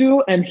used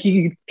to. And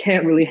he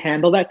can't really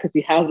handle that because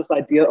he has this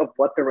idea of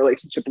what the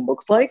relationship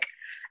looks like.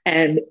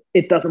 And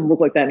it doesn't look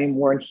like that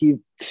anymore. And he's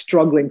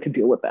struggling to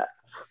deal with that.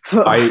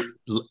 So,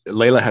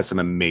 Layla has some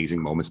amazing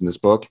moments in this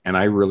book. And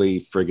I really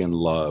friggin'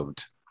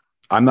 loved,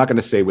 I'm not going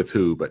to say with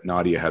who, but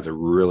Nadia has a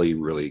really,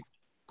 really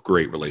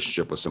great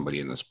relationship with somebody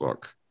in this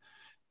book.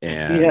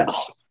 And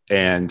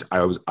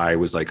I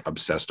was like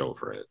obsessed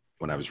over it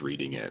when I was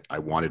reading it. I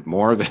wanted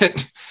more of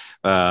it.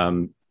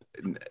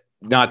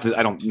 Not that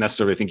I don't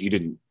necessarily think you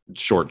didn't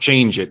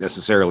shortchange it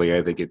necessarily.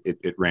 I think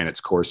it ran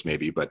its course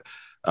maybe, but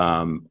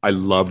I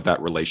loved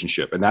that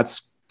relationship. And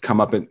that's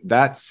come up in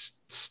that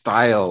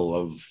style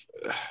of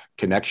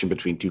connection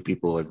between two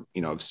people I've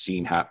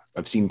seen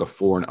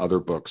before in other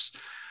books.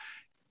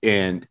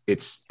 And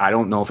I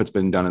don't know if it's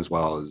been done as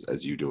well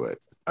as you do it.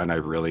 And I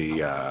really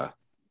loved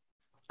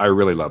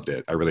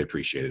it. I really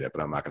appreciated it,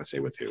 but I'm not going to say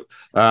with who.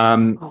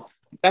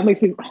 that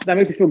makes me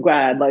feel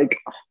glad. Like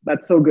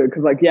that's so good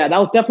because like yeah, that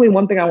was definitely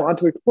one thing I wanted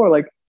to explore.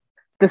 Like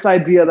this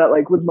idea that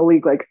like with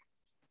Malik, like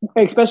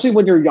especially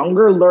when you're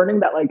younger,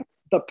 learning that like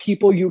the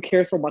people you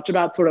care so much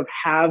about sort of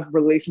have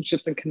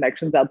relationships and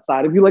connections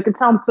outside of you. Like it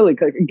sounds silly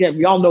because again,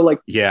 we all know like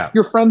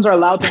your friends are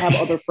allowed to have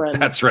other friends.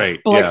 That's right.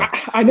 But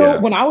like I know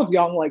when I was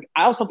young, like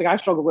I was something I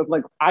struggled with.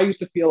 Like I used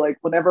to feel like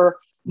whenever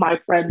my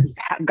friends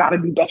got a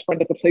new best friend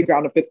at the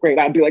playground in 5th grade,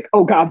 I'd be like,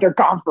 oh God, they're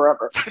gone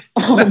forever.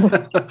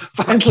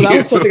 And so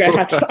that was something I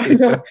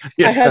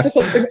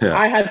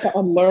had to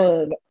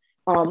unlearn.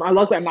 I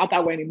luckily I'm not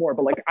that way anymore,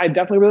 but like I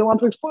definitely really want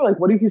to explore like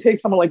what if you take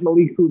someone like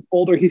Malik who's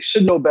older, he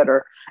should know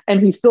better,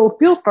 and he still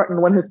feels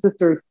threatened when his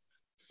sisters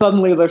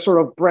suddenly they're sort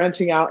of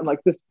branching out in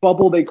like this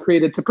bubble they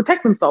created to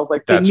protect themselves.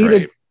 Like they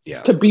needed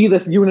to be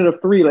this unit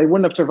of 3, they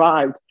wouldn't have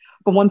survived.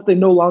 But once they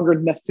no longer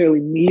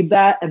necessarily need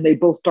that, and they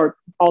both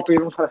all 3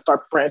 of them kind of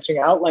start branching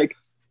out, like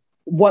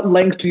what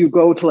length do you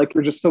go to like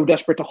you're just so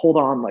desperate to hold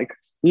on? Like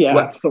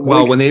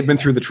well, when they've been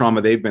through the trauma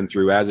they've been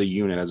through as a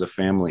unit, as a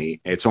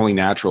family, it's only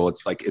natural.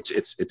 It's like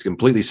it's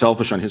completely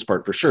selfish on his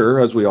part for sure,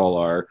 as we all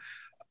are.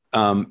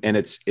 And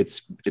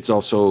it's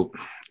also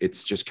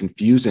just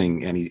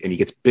confusing, and he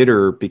gets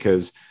bitter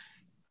because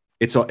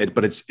it's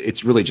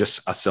really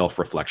just a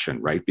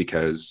self-reflection, right?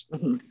 Because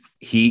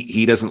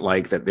he doesn't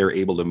like that they're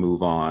able to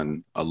move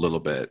on a little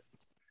bit,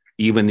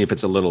 even if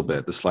it's a little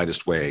bit, the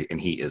slightest way,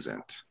 and he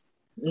isn't.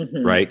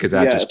 Right? Because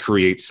that just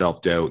creates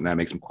self-doubt, and that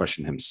makes him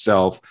question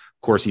himself.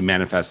 Of course, he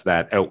manifests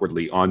that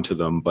outwardly onto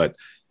them, but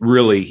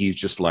really he's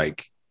just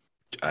like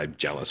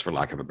jealous, for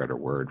lack of a better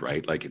word,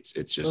 right? Like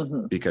it's just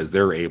because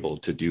they're able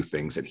to do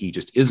things that he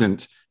just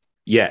isn't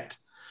yet.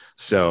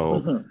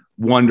 So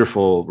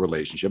wonderful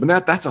relationship. And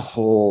that's a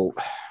whole,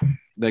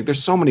 like,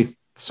 there's so many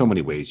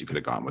ways you could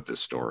have gone with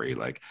this story.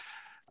 Like,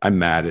 I'm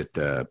mad at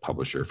the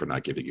publisher for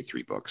not giving you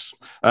 3 books.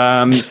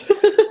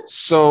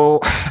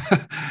 So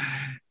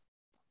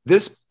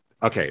this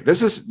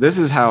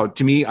is how,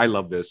 to me, I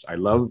love this. I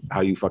love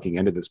how you fucking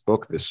ended this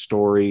book, this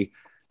story,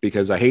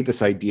 because I hate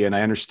this idea, and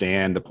I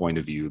understand the point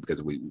of view,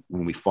 because when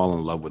we fall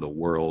in love with a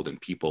world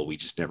and people, we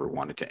just never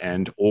want it to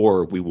end,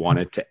 or we want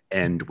it to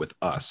end with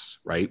us,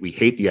 right? We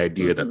hate the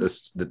idea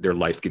that their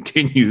life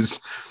continues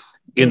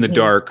in the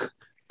dark,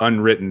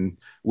 unwritten,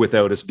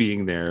 without us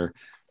being there.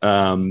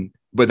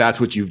 But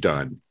that's what you've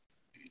done.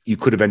 You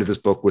could have ended this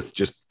book with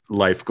just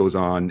life goes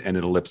on and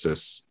an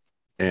ellipsis.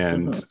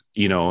 And,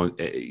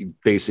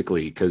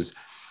 basically, because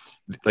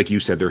like you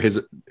said,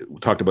 we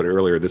talked about it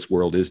earlier, this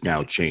world is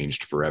now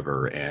changed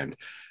forever. And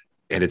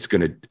and it's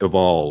going to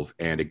evolve,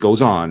 and it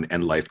goes on,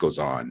 and life goes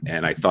on.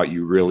 And I thought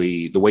you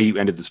really, the way you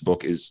ended this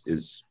book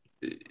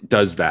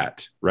does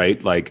that,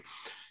 right? Like,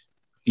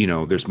 you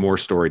know, there's more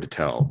story to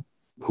tell.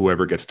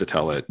 Whoever gets to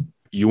tell it,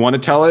 you want to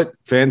tell it,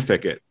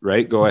 fanfic it,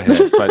 right? Go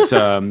ahead. But,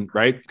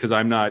 right. Because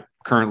I'm not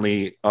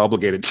currently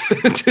obligated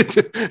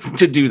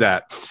to do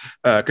that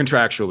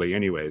contractually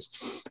anyways.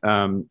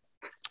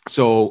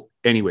 So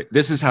anyway,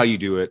 this is how you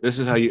do it. This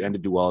is how you end a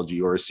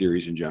duology or a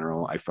series in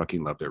general. I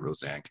fucking loved it,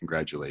 Roseanne.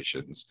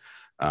 Congratulations.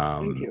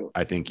 Thank you.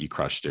 I think you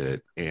crushed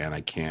it, and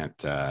I can't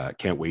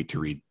wait to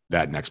read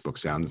that next book.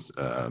 Sounds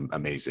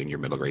amazing. Your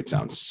middle grade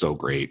sounds so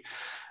great.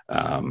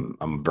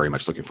 I'm very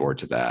much looking forward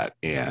to that,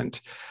 and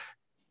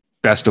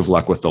best of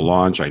luck with the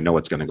launch. I know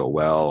it's going to go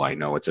well. I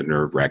know it's a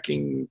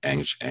nerve-wracking,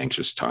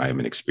 anxious time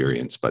and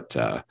experience, but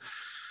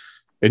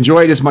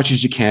enjoy it as much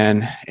as you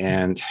can,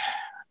 and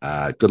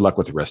good luck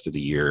with the rest of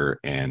the year.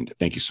 And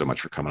thank you so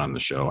much for coming on the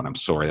show. And I'm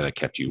sorry that I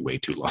kept you way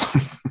too long.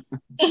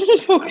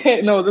 It's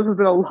okay. No, this has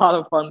been a lot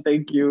of fun.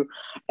 Thank you.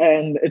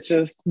 And it's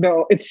just,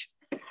 no, it's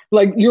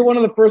like, you're one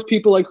of the first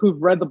people like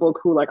who've read the book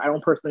who like I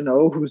don't personally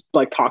know who's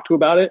like talked to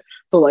about it.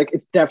 So like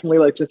it's definitely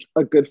like just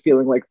a good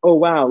feeling like, oh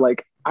wow,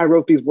 like I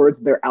wrote these words,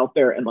 they're out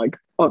there, and like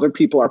other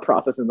people are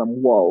processing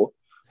them. Whoa.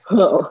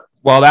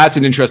 Well, that's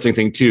an interesting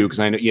thing too, because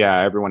I know,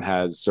 yeah, everyone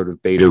has sort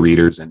of beta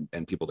readers and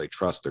people they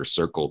trust, their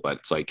circle, but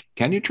it's like,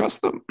 can you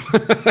trust them?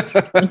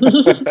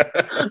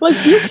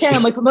 Like you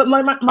can, like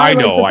my I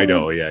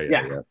know,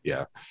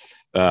 yeah.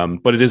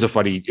 But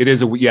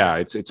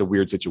it's a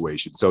weird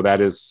situation. So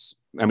that is,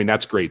 I mean,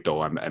 that's great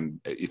though.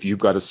 If you've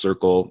got a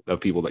circle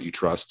of people that you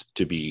trust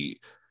to be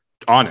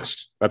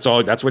honest, that's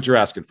what you're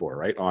asking for,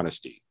 right?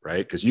 Honesty,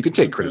 right? Because you can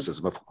take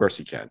criticism, of course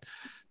you can.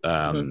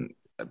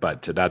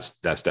 But that's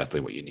definitely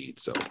what you need.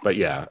 So, but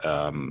yeah,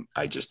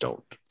 I just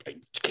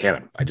fucking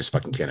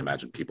can't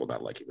imagine people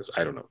not liking this.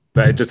 I don't know,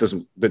 but it just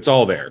doesn't, it's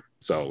all there.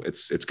 So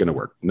it's going to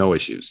work. No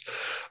issues.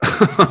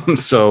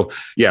 So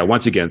yeah,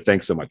 once again,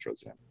 thanks so much,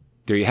 Roseanne.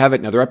 There you have it.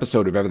 Another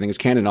episode of Everything is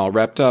Canon all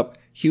wrapped up.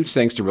 Huge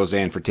thanks to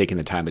Roseanne for taking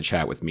the time to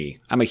chat with me.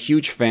 I'm a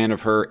huge fan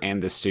of her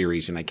and this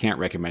series, and I can't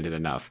recommend it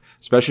enough,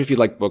 especially if you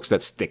like books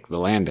that stick the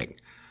landing.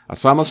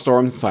 Asama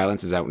Storms and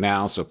Silence is out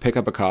now, so pick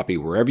up a copy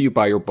wherever you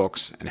buy your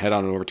books and head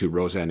on over to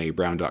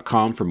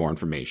roseanneabrown.com for more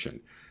information.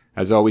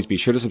 As always, be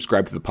sure to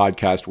subscribe to the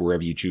podcast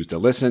wherever you choose to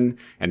listen,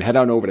 and head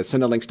on over to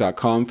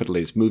cinelinks.com for the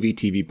latest movie,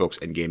 TV, books,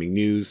 and gaming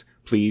news.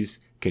 Please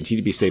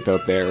continue to be safe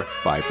out there.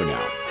 Bye for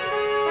now.